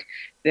colleagues speak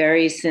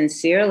very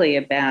sincerely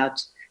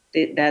about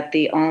that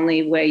the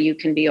only way you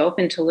can be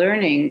open to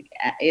learning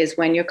is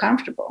when you're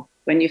comfortable,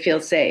 when you feel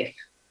safe.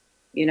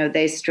 You know,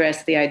 they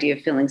stress the idea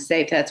of feeling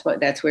safe.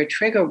 That's where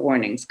trigger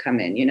warnings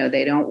come in. You know,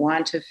 they don't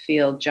want to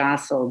feel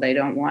jostled. They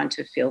don't want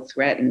to feel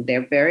threatened.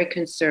 They're very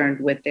concerned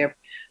with their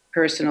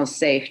personal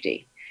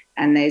safety.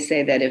 And they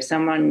say that if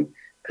someone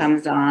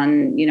comes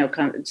on,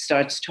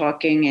 starts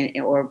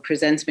talking or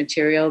presents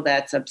material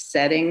that's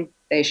upsetting,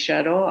 they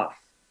shut off.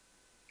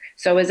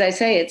 So as I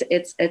say,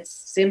 it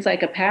seems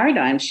like a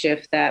paradigm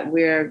shift that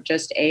we're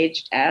just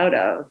aged out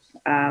of.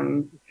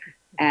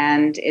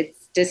 And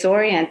it's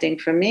disorienting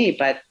for me,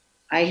 but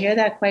I hear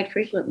that quite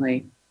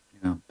frequently.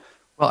 Yeah.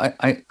 Well,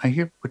 I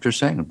hear what you're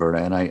saying, Roberta,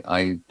 and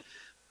I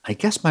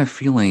guess my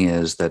feeling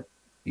is that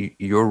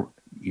you're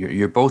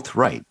both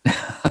right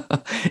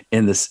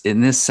in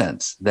this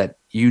sense that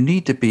you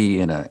need to be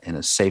in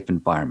a safe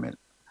environment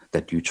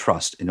that you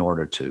trust in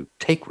order to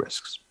take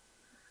risks.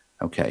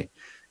 Okay.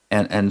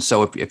 And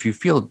so if you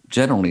feel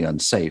generally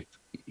unsafe,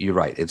 you're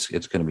right. It's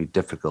going to be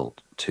difficult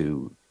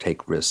to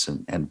take risks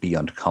and be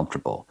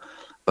uncomfortable.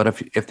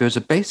 But if there's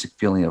a basic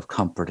feeling of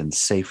comfort and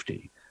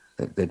safety,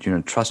 that you're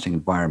in a trusting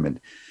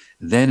environment,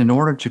 then in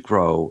order to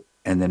grow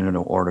and then in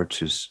order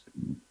to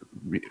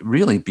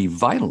really be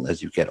vital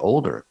as you get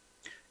older,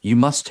 you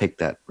must take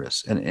that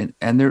risk.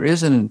 And there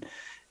is a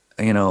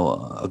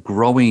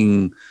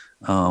growing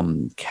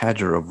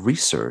cadre of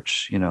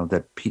research,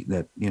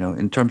 that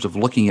in terms of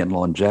looking at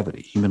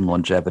longevity, human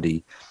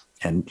longevity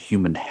and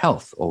human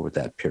health over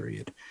that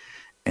period.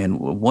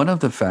 And one of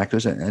the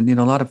factors, and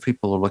a lot of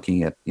people are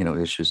looking at,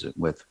 issues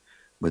with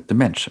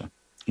dementia.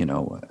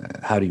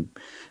 How do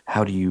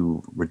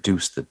you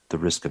reduce the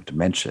risk of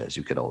dementia as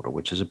you get older,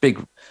 which is a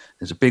big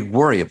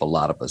worry of a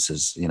lot of us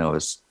as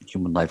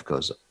human life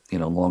goes,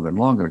 longer and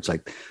longer. It's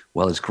like,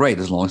 well, it's great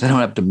as long as I don't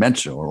have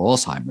dementia or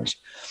Alzheimer's.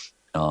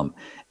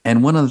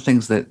 And one of the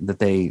things that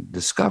they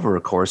discover,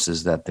 of course,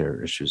 is that there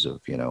are issues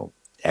of,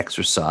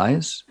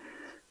 exercise,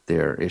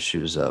 there are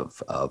issues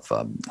of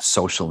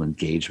social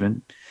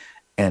engagement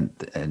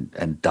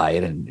and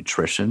diet and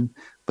nutrition.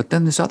 But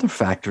then this other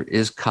factor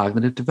is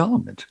cognitive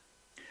development.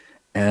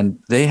 And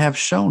they have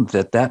shown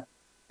that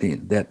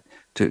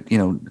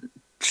to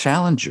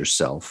challenge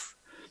yourself,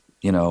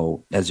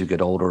 as you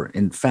get older,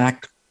 in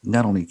fact,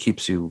 not only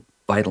keeps you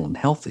vital and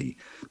healthy,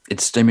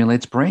 it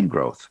stimulates brain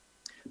growth.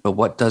 But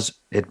what does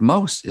it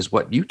most is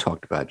what you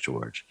talked about,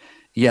 George.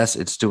 Yes,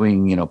 it's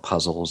doing,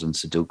 puzzles and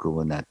Sudoku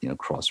and that,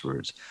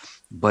 crosswords,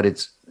 but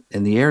it's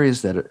in the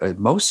areas that are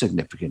most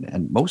significant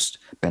and most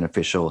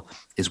beneficial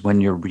is when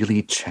you're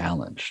really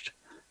challenged.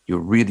 You're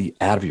really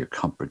out of your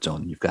comfort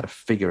zone. You've got to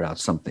figure out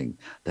something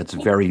that's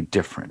very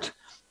different,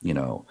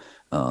 and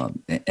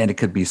it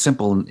could be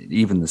simple,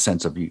 even in the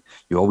sense of you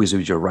always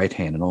use your right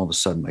hand and all of a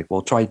sudden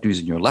try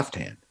using your left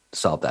hand to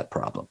solve that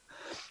problem.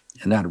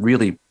 And that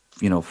really,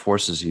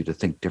 forces you to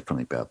think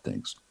differently about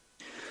things.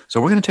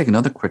 So we're going to take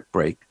another quick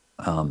break.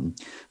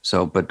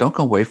 But don't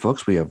go away,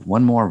 folks. We have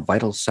one more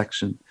vital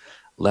section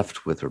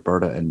left with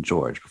Roberta and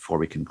George before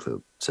we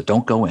conclude. So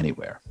don't go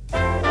anywhere.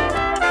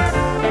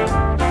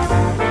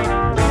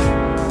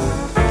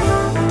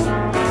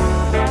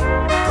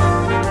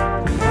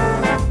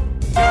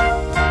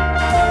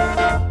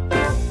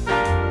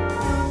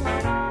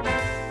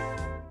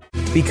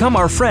 Become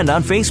our friend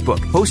on Facebook.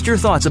 Post your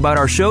thoughts about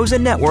our shows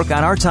and network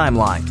on our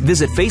timeline.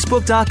 Visit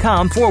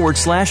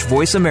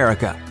Facebook.com/Voice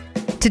America.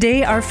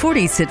 Today, our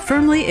 40s sit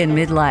firmly in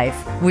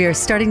midlife. We are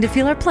starting to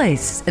feel our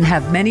place and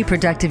have many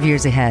productive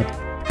years ahead.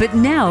 But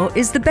now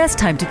is the best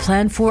time to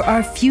plan for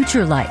our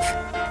future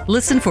life.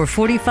 Listen for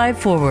 45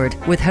 Forward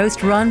with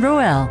host Ron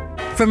Roel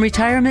From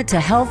retirement to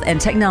health and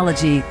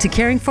technology to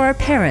caring for our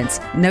parents,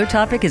 no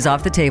topic is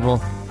off the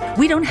table.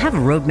 We don't have a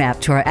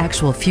roadmap to our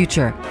actual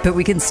future, but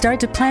we can start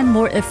to plan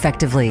more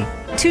effectively.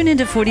 Tune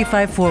into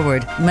 45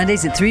 Forward,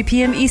 Mondays at 3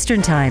 p.m.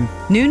 Eastern Time,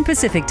 noon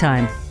Pacific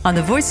Time, on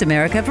the Voice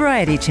America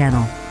Variety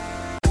Channel.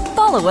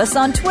 Follow us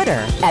on Twitter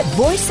at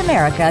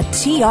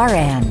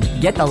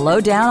VoiceAmericaTRN. Get the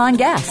lowdown on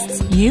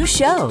guests, new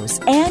shows,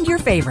 and your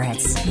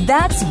favorites.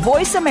 That's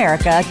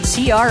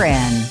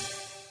VoiceAmericaTRN.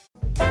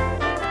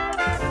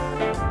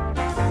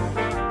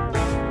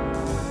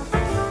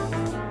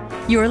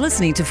 You are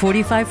listening to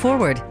 45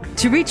 Forward.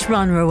 To reach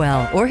Ron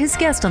Roel or his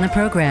guest on the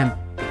program,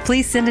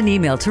 please send an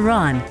email to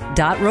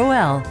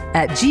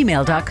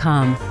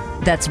ron.roel@gmail.com.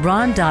 That's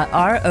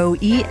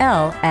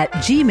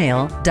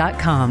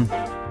ron.roel@gmail.com.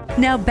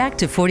 Now back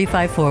to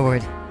 45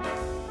 Forward.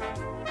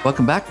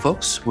 Welcome back,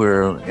 folks.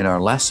 We're in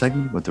our last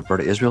segment with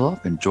Roberta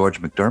Israeloff and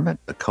George McDermott,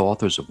 the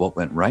co-authors of What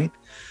Went Right.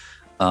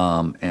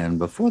 And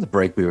before the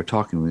break, we were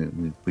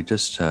talking,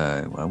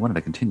 I wanted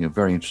to continue a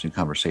very interesting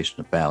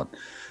conversation about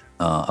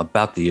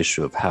the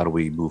issue of how do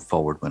we move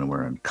forward when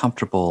we're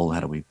uncomfortable,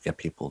 how do we get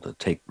people to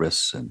take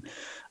risks and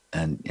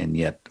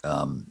yet,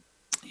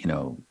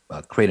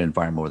 create an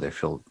environment where they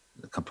feel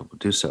comfortable to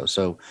do so.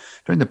 So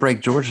during the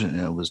break, George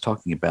was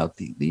talking about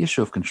the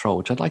issue of control,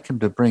 which I'd like him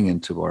to bring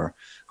into our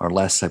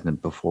last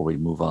segment before we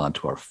move on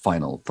to our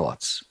final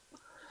thoughts.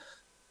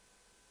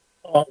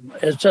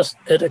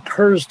 It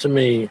occurs to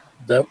me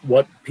that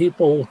what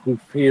people who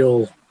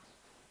feel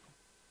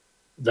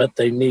that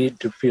they need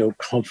to feel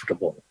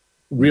comfortable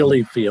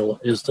really feel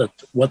is that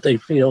what they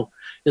feel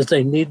is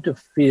they need to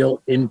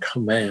feel in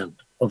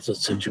command of the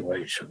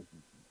situation.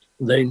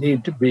 They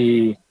need to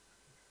be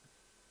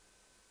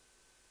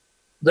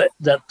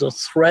that the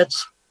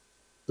threats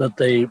that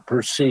they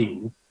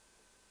perceive,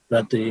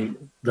 that the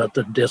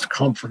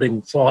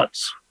discomforting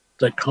thoughts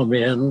that come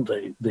in,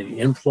 the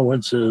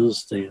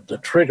influences, the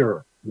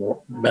trigger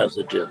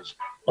messages,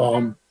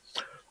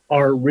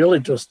 are really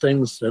just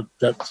things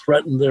that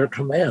threaten their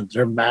command,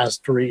 their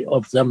mastery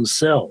of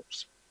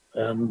themselves.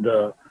 And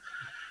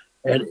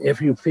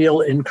if you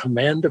feel in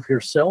command of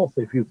yourself,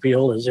 if you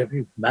feel as if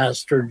you've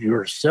mastered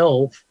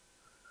yourself,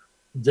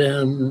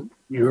 then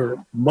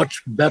you're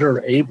much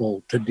better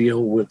able to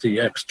deal with the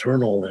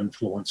external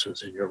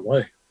influences in your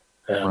way.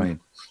 And right.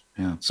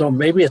 Yeah. So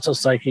maybe it's a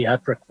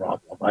psychiatric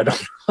problem. I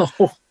don't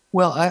know.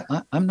 Well,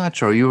 I'm not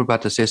sure. You were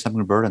about to say something,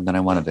 Roberta, and then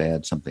I wanted to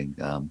add something.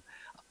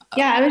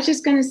 Yeah, I was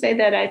just going to say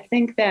that I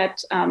think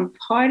that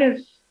part of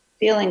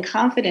feeling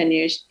confident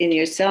in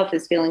yourself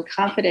is feeling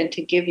confident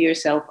to give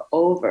yourself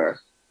over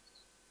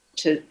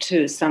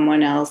to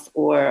someone else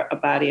or a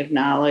body of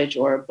knowledge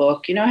or a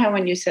book. You know how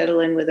when you settle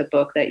in with a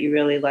book that you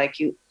really like,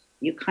 you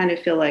kind of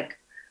feel like,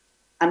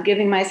 I'm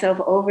giving myself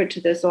over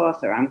to this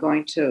author. I'm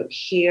going to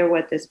hear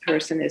what this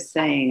person is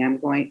saying.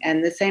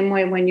 And the same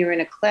way when you're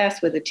in a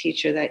class with a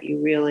teacher that you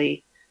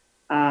really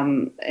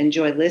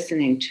enjoy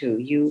listening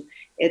to,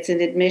 it's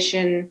an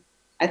admission.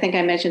 I think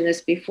I mentioned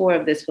this before,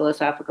 of this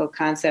philosophical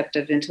concept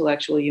of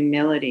intellectual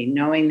humility,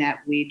 knowing that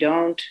we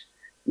don't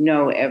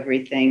know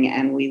everything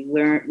and we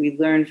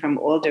learn from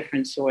all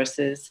different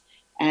sources,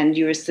 and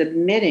you're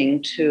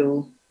submitting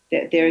to.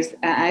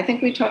 I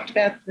think we talked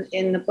about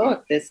in the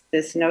book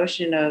this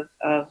notion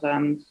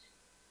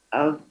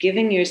of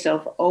giving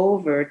yourself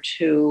over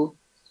to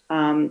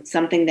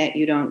something that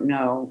you don't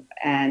know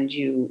and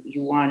you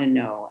want to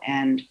know.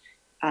 And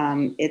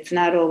it's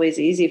not always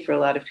easy for a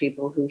lot of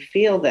people who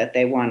feel that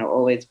they want to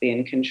always be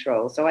in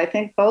control. So I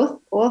think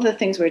all the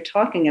things we're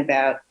talking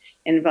about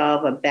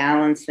involve a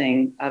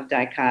balancing of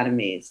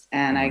dichotomies.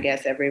 And I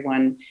guess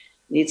everyone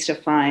needs to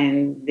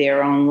find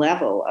their own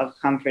level of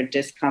comfort,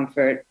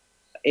 discomfort,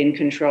 in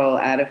control,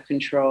 out of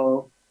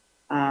control.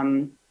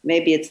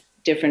 Maybe it's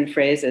different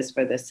phrases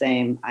for the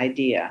same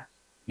idea.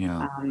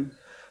 Yeah.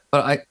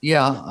 But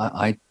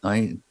I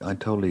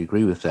totally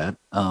agree with that.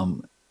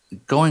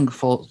 Going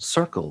full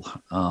circle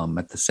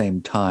at the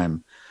same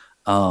time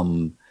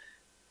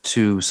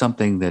to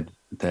something that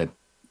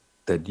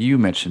you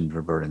mentioned,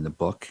 Roberta, in the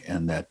book,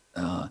 and that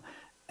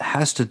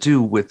has to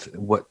do with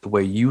the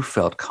way you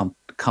felt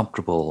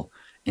comfortable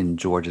in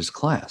George's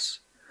class.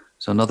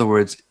 So in other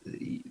words,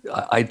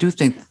 I do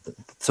think,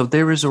 so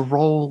there is a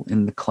role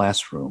in the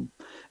classroom.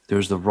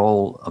 There's the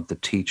role of the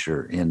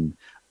teacher in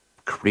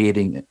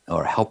creating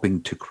or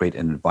helping to create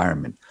an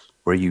environment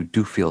where you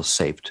do feel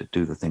safe to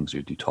do the things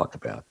you do talk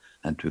about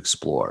and to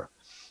explore.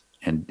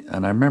 And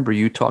I remember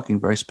you talking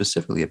very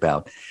specifically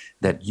about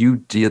that you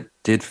did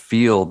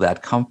feel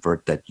that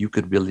comfort that you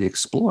could really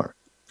explore.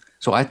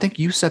 So I think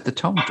you set the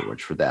tone,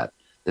 George, for that.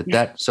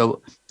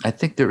 So I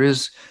think there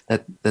is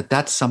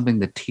that's something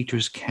that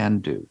teachers can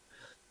do.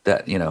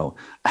 That,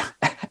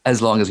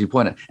 as long as you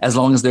point it, as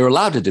long as they're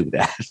allowed to do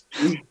that,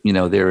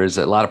 there is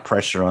a lot of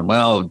pressure on,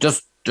 well,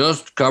 just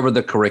cover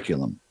the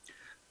curriculum.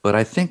 But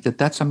I think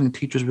that's something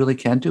teachers really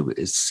can do,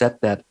 is set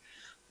that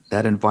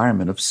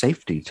environment of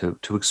safety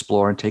to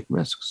explore and take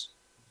risks.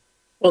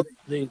 Well,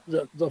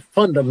 the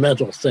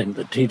fundamental thing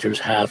that teachers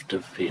have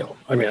to feel,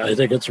 I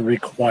think it's a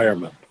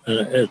requirement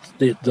It's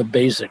the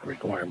basic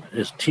requirement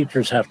is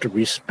teachers have to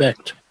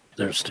respect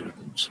their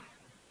students.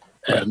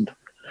 And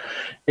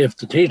if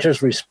the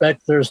teachers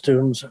respect their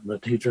students and the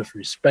teachers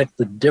respect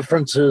the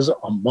differences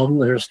among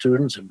their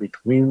students and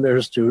between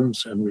their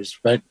students and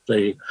respect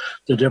the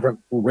different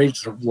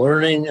rates of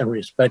learning and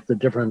respect the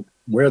different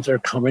where they're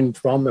coming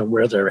from and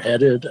where they're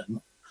headed,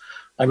 and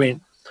I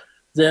mean,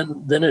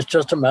 then it's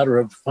just a matter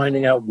of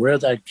finding out where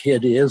that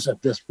kid is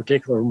at this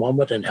particular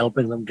moment and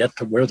helping them get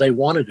to where they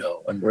want to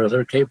go and where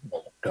they're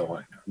capable of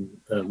going.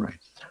 Right.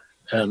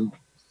 And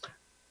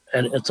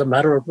it's a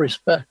matter of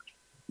respect.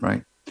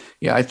 Right.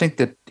 Yeah, I think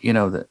that,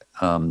 that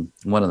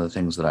one of the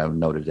things that I've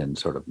noted in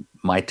sort of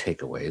my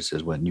takeaways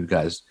is when you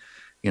guys,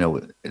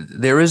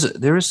 there is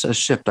a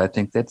shift, I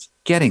think, that's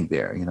getting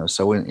there.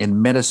 So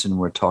in medicine,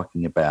 we're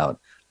talking about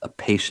a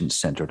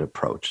patient-centered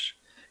approach.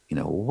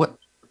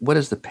 What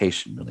does the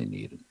patient really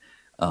need,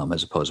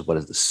 as opposed to what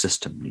does the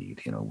system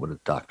need? What do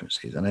doctors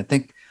need? And I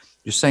think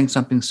you're saying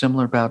something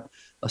similar about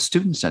a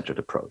student-centered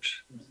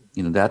approach.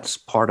 That's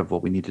part of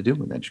what we need to do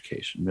in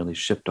education, really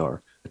shift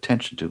our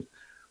attention to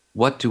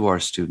what do our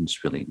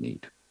students really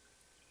need,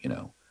 and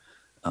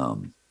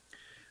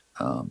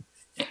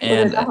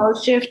there's a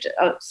whole shift.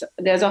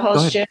 There's a whole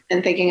shift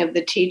in thinking of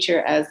the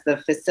teacher as the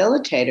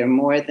facilitator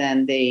more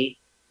than the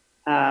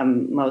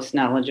most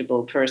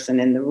knowledgeable person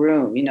in the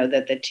room.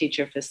 That the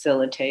teacher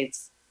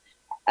facilitates.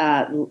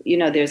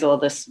 There's all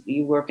this.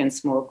 You work in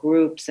small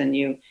groups,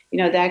 and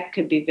that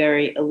could be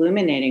very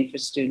illuminating for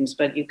students.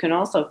 But you can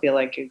also feel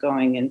like you're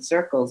going in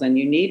circles, and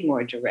you need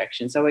more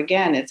direction. So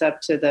again, it's up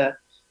to the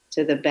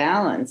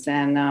balance.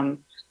 And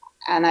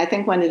I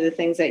think one of the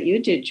things that you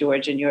did,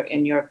 George,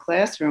 in your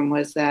classroom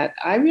was that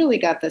I really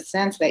got the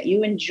sense that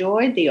you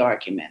enjoyed the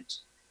argument.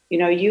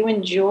 You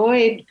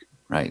enjoyed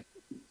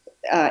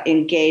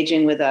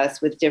engaging with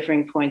us with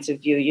differing points of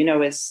view.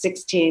 As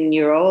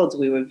 16-year-olds,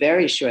 we were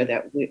very sure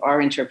that our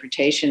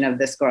interpretation of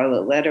the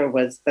Scarlet Letter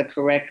was the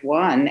correct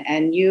one.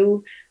 And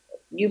you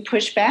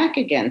pushed back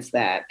against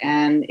that.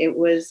 And it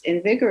was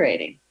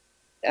invigorating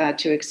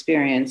to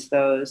experience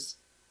those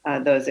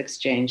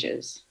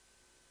exchanges.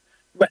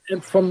 But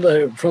from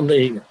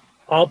the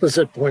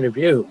opposite point of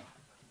view,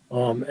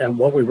 and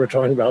what we were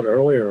talking about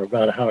earlier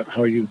about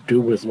how you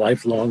do with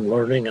lifelong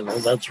learning and all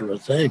that sort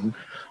of thing,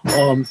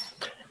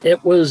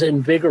 it was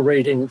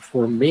invigorating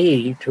for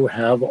me to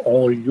have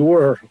all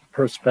your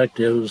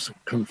perspectives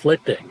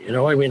conflicting.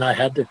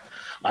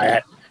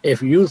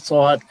 If you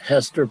thought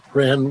Hester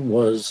Prynne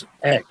was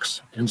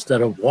X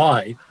instead of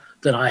Y,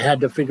 then I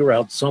had to figure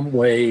out some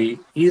way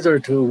either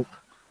to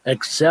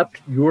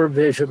accept your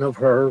vision of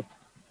her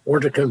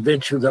or to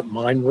convince you that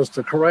mine was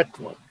the correct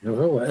one,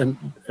 and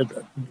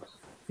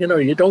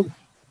you don't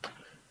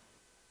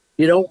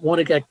want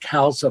to get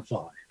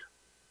calcified.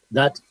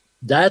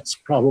 That's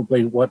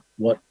probably what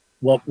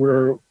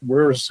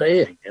we're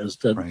saying is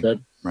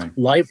that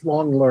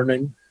lifelong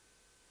learning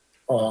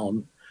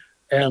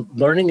and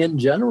learning in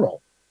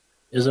general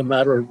is a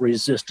matter of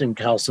resisting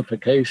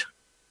calcification.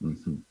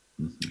 Mm-hmm.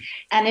 Mm-hmm.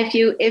 And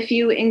if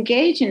you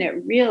engage in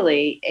it,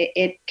 really,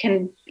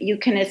 you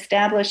can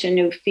establish a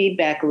new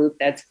feedback loop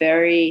that's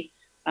very,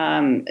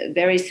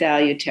 very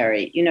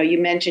salutary. You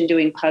mentioned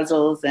doing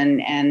puzzles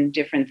and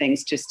different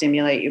things to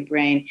stimulate your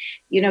brain.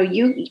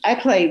 I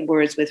play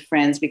words with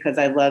friends because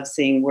I love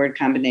seeing word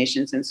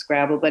combinations in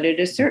Scrabble. But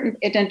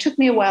it took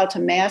me a while to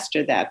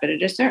master that. But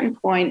at a certain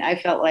point, I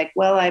felt like,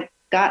 well, I've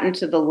gotten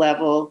to the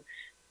level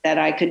that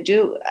I could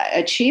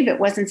achieve. It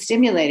wasn't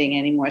stimulating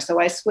anymore. So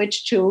I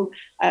switched to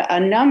a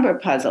number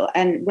puzzle.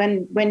 And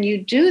when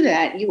you do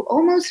that, you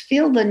almost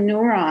feel the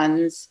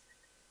neurons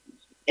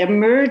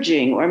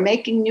emerging or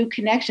making new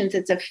connections.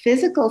 It's a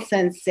physical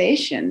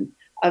sensation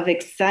of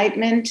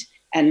excitement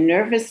and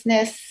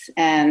nervousness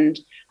and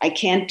I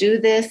can't do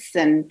this.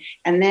 And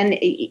then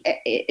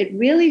it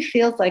really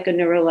feels like a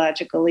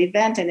neurological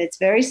event, and it's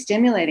very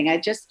stimulating. I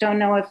just don't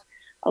know if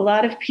a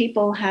lot of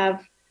people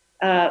have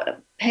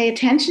pay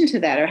attention to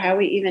that or how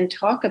we even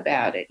talk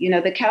about it.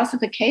 The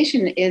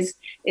calcification is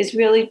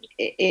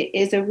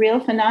a real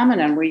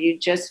phenomenon where you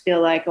just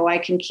feel like, oh, I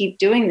can keep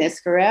doing this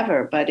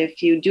forever. But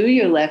if you do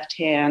your left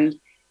hand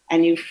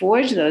and you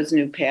forge those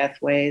new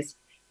pathways,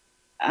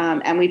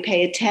 and we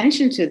pay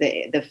attention to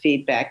the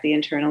feedback, the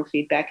internal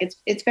feedback,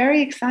 it's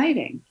very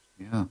exciting.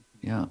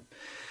 Yeah.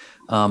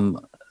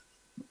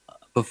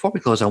 Before we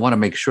close, I want to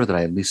make sure that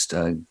I at least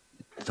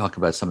talk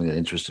about something that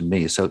interested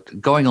me. So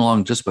going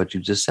along just what you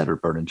just said,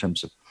 Roberta, in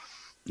terms of,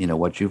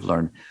 what you've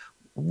learned,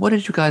 what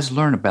did you guys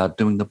learn about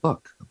doing the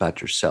book,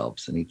 about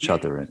yourselves and each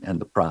other and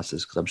the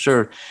process? Because I'm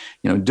sure,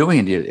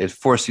 doing it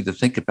forced you to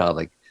think about,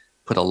 like,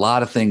 put a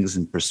lot of things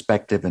in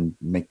perspective and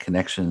make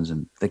connections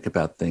and think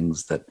about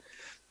things that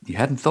you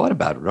hadn't thought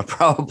about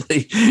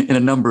probably in a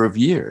number of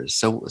years.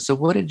 So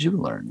what did you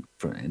learn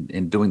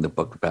in doing the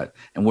book about,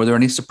 and were there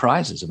any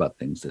surprises about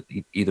things that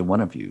either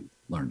one of you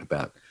learned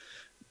about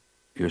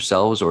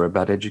yourselves or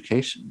about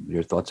education,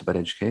 your thoughts about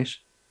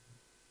education?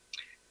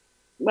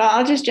 Well,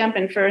 I'll just jump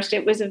in first.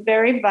 It was a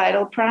very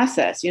vital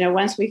process.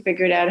 Once we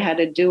figured out how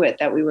to do it,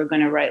 that we were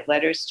going to write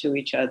letters to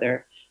each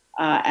other,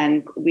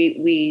 and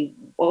we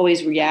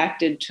always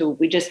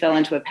we just fell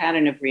into a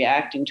pattern of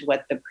reacting to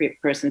what the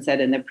person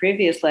said in the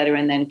previous letter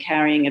and then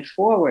carrying it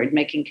forward,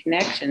 making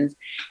connections.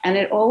 And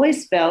it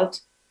always felt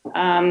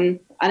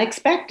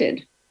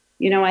unexpected.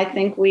 I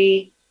think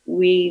we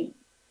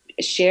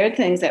shared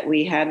things that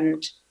we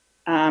hadn't,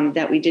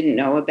 that we didn't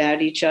know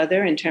about each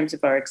other in terms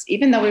of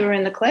even though we were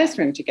in the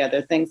classroom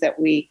together, things that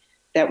we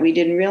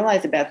didn't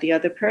realize about the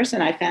other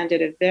person. I found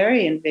it a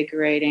very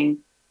invigorating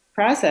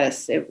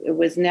process. It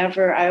was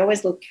never, I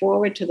always looked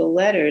forward to the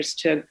letters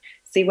to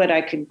see what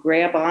I could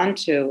grab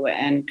onto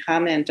and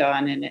comment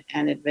on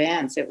and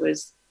advance. It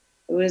was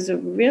a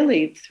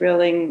really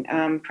thrilling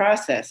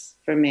process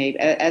for me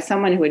as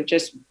someone who had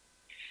just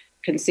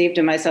conceived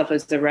of myself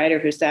as the writer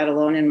who sat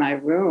alone in my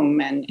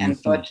room and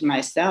thought to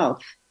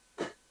myself.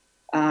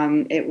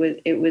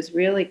 It was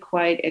really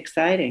quite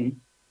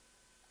exciting.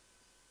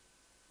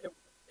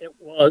 It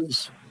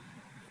was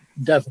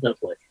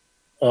definitely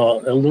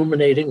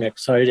illuminating,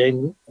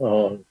 exciting,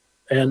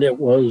 and it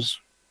was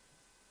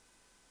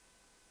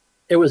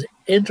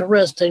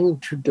interesting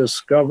to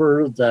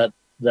discover that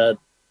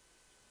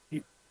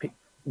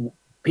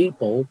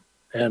people,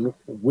 and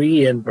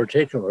we in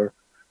particular,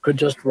 could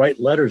just write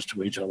letters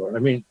to each other. I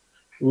mean,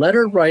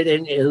 letter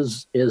writing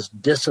is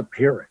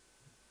disappearing.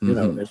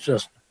 It's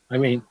just,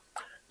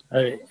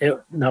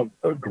 now,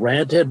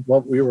 granted,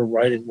 what we were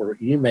writing were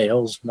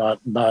emails,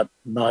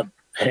 not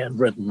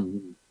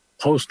handwritten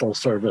postal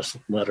service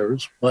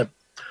letters, but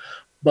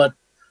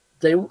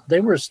they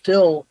were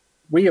still,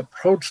 we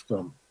approached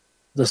them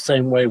the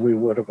same way we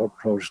would have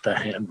approached a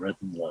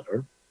handwritten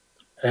letter.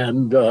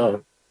 And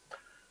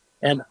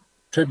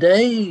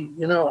today,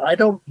 I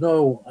don't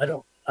know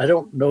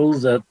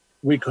that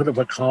we could have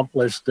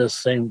accomplished this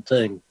same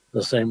thing,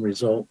 the same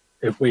result,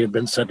 if we had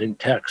been sending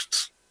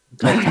text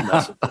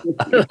messages.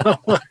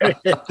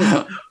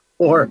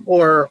 or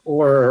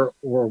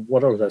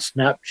what are the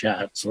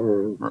Snapchats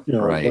or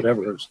right.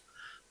 whatever.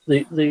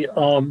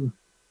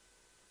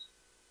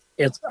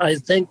 It's, I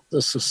think,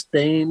 the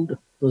sustained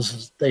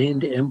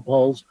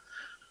impulse.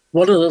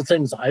 One of the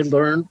things I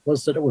learned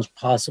was that it was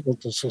possible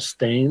to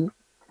sustain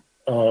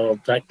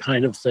that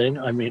kind of thing.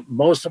 I mean,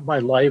 most of my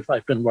life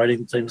I've been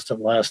writing things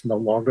that last no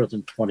longer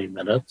than 20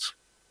 minutes,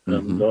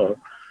 and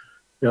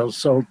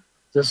so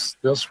this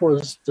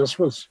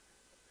was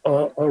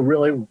a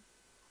really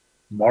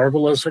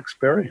marvelous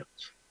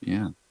experience.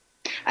 Yeah,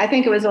 I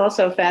think it was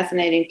also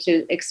fascinating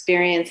to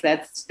experience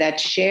that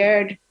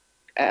shared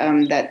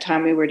that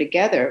time we were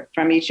together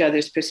from each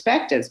other's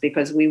perspectives,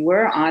 because we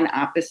were on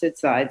opposite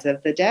sides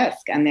of the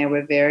desk and there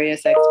were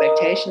various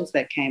expectations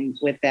that came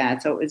with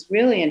that. So it was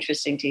really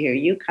interesting to hear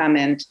you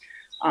comment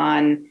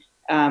on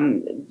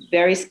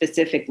very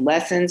specific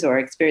lessons or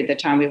experience the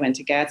time we went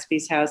to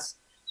Gatsby's house.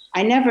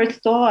 I never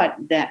thought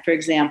that, for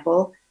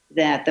example,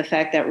 that the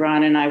fact that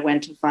Ron and I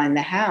went to find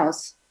the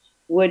house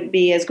would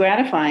be as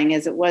gratifying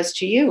as it was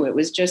to you. It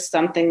was just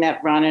something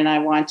that Ron and I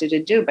wanted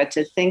to do. But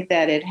to think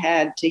that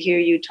to hear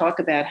you talk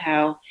about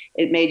how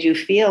it made you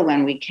feel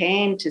when we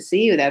came to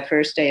see you that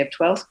first day of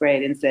 12th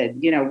grade and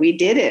said, we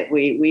did it.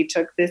 We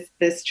took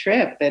this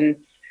trip. And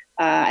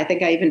I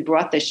think I even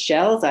brought the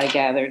shells I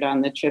gathered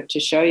on the trip to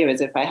show you, as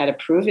if I had to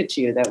prove it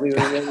to you that we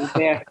were really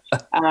there.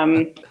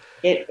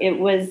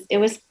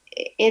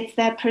 It's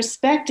that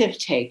perspective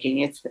taking.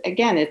 It's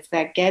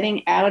that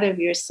getting out of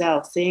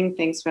yourself, seeing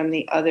things from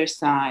the other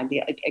side,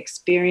 the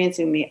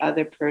experiencing the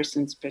other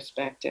person's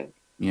perspective.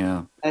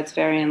 Yeah. That's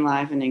very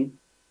enlivening.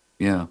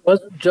 Yeah. It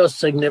wasn't just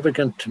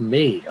significant to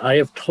me. I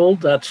have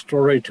told that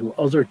story to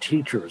other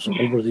teachers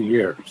over the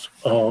years.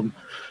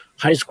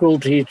 High school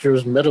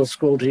teachers, middle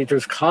school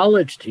teachers,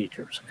 college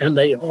teachers, and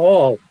they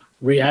all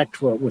react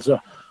to it with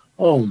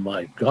oh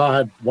my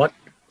God, what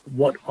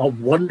a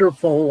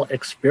wonderful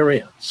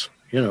experience.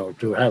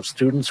 To have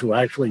students who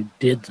actually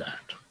did that.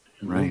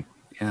 Right.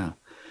 Yeah.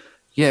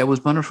 Yeah, it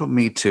was wonderful for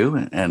me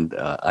too. And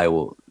I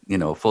will,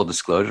 full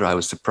disclosure, I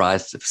was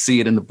surprised to see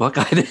it in the book.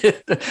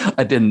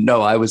 I didn't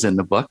know I was in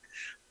the book.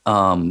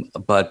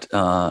 But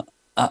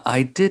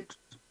I did,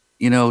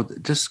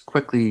 just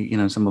quickly,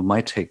 some of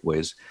my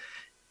takeaways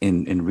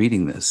in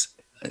reading this.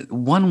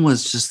 One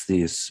was just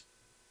this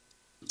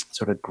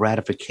sort of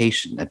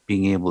gratification at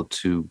being able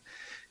to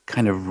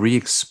kind of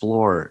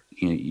re-explore,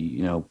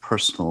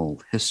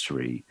 personal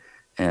history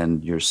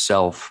and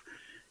yourself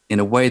in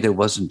a way that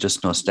wasn't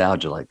just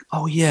nostalgia, like,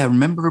 oh yeah,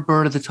 remember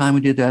Roberta the time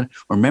we did that,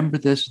 or remember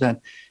this, or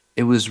that.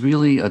 It was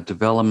really a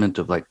development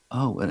of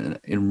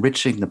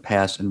enriching the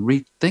past and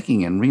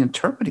rethinking and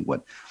reinterpreting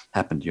what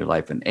happened to your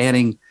life and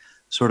adding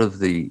sort of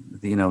the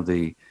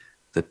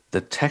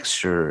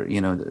texture,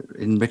 that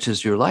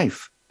enriches your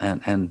life.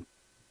 And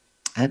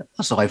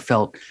also I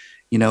felt,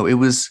 it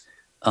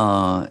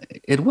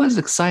was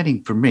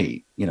exciting for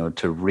me,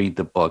 to read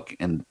the book.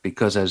 And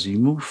because as you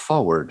move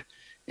forward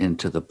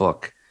into the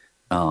book,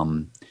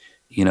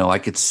 I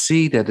could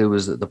see that it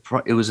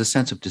was a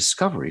sense of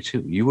discovery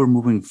too. You were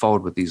moving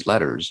forward with these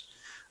letters,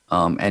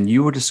 and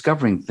you were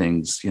discovering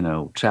things,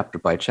 chapter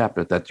by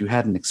chapter that you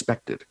hadn't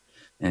expected.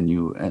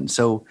 And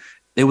so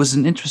it was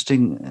an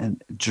interesting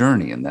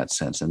journey in that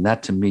sense. And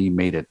that to me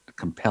made it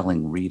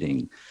compelling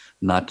reading,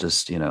 not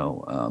just,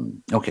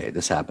 okay,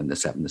 this happened.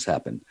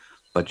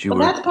 But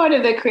that's part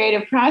of the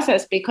creative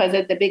process, because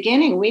at the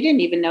beginning, we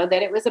didn't even know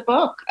that it was a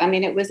book. I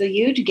mean, it was a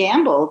huge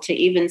gamble to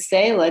even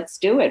say, let's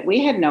do it.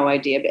 We had no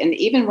idea. And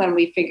even when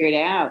we figured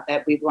out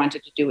that we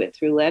wanted to do it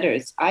through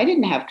letters, I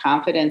didn't have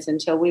confidence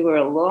until we were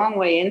a long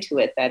way into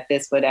it that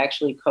this would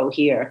actually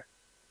cohere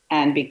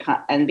and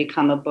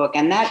become a book.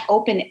 And that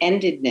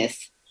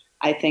open-endedness,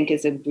 I think,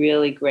 is a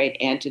really great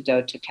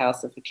antidote to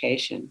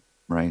calcification.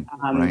 Right.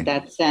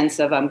 That sense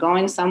of I'm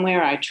going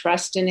somewhere, I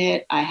trust in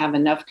it, I have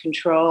enough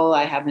control,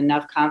 I have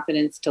enough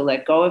confidence to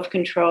let go of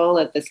control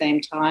at the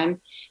same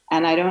time.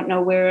 And I don't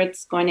know where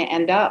it's going to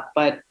end up,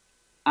 but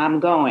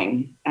I'm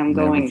going. And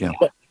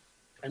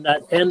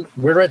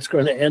where it's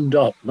going to end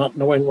up, not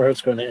knowing where it's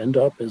going to end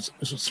up is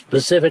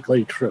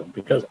specifically true,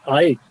 because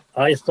I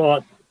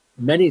thought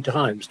many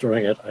times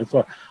during it, I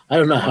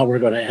don't know how we're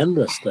going to end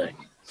this thing.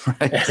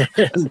 Right.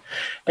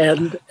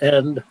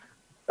 and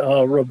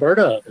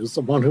Roberta is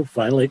the one who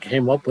finally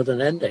came up with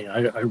an ending.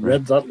 I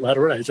read that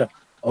letter and I said,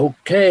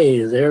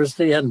 okay, there's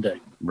the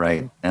ending.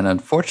 Right. And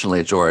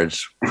unfortunately,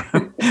 George,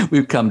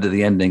 we've come to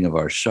the ending of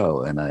our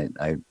show, and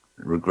I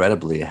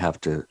regrettably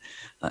have to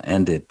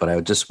end it. But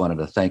I just wanted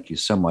to thank you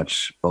so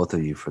much, both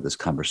of you, for this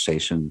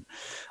conversation.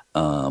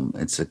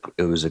 It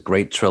was a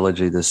great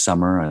trilogy this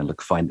summer. I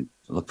look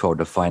forward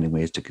to finding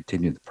ways to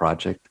continue the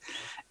project.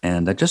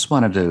 And I just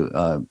wanted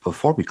to,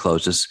 before we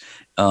close this,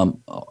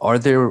 are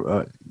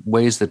there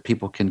ways that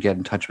people can get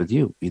in touch with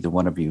you, either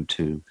one of you,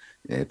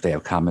 if they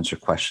have comments or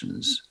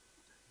questions?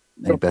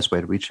 Any best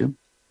way to reach you?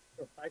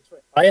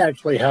 I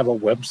actually have a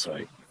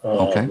website,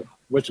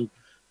 which is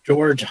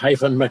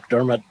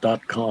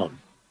george-mcdermott.com.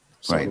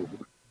 So right.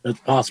 It's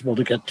possible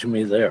to get to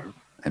me there.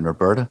 And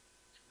Roberta?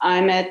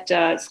 I'm at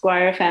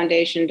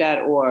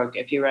squirefoundation.org.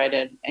 If you write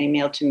an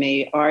email to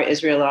me, or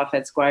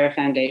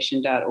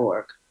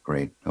israeloff@squirefoundation.org.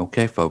 Great.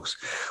 Okay, folks.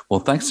 Well,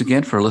 thanks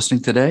again for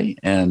listening today.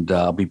 And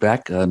I'll be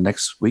back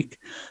next week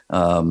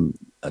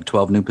at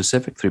 12 noon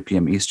Pacific, 3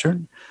 p.m.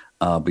 Eastern.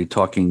 I'll be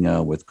talking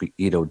with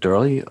Ido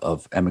Durley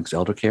of Emmons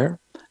Elder Care.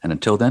 And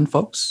until then,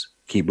 folks,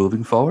 keep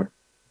moving forward.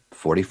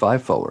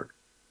 45 forward.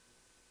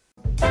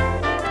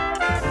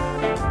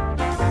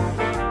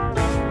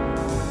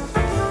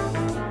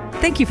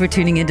 Thank you for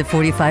tuning in to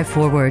 45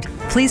 Forward.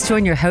 Please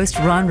join your host,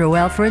 Ron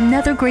Roel, for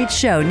another great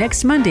show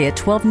next Monday at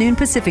 12 noon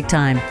Pacific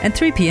Time and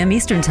 3 p.m.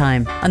 Eastern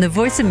Time on the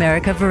Voice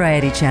America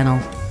Variety Channel.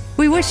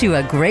 We wish you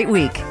a great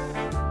week.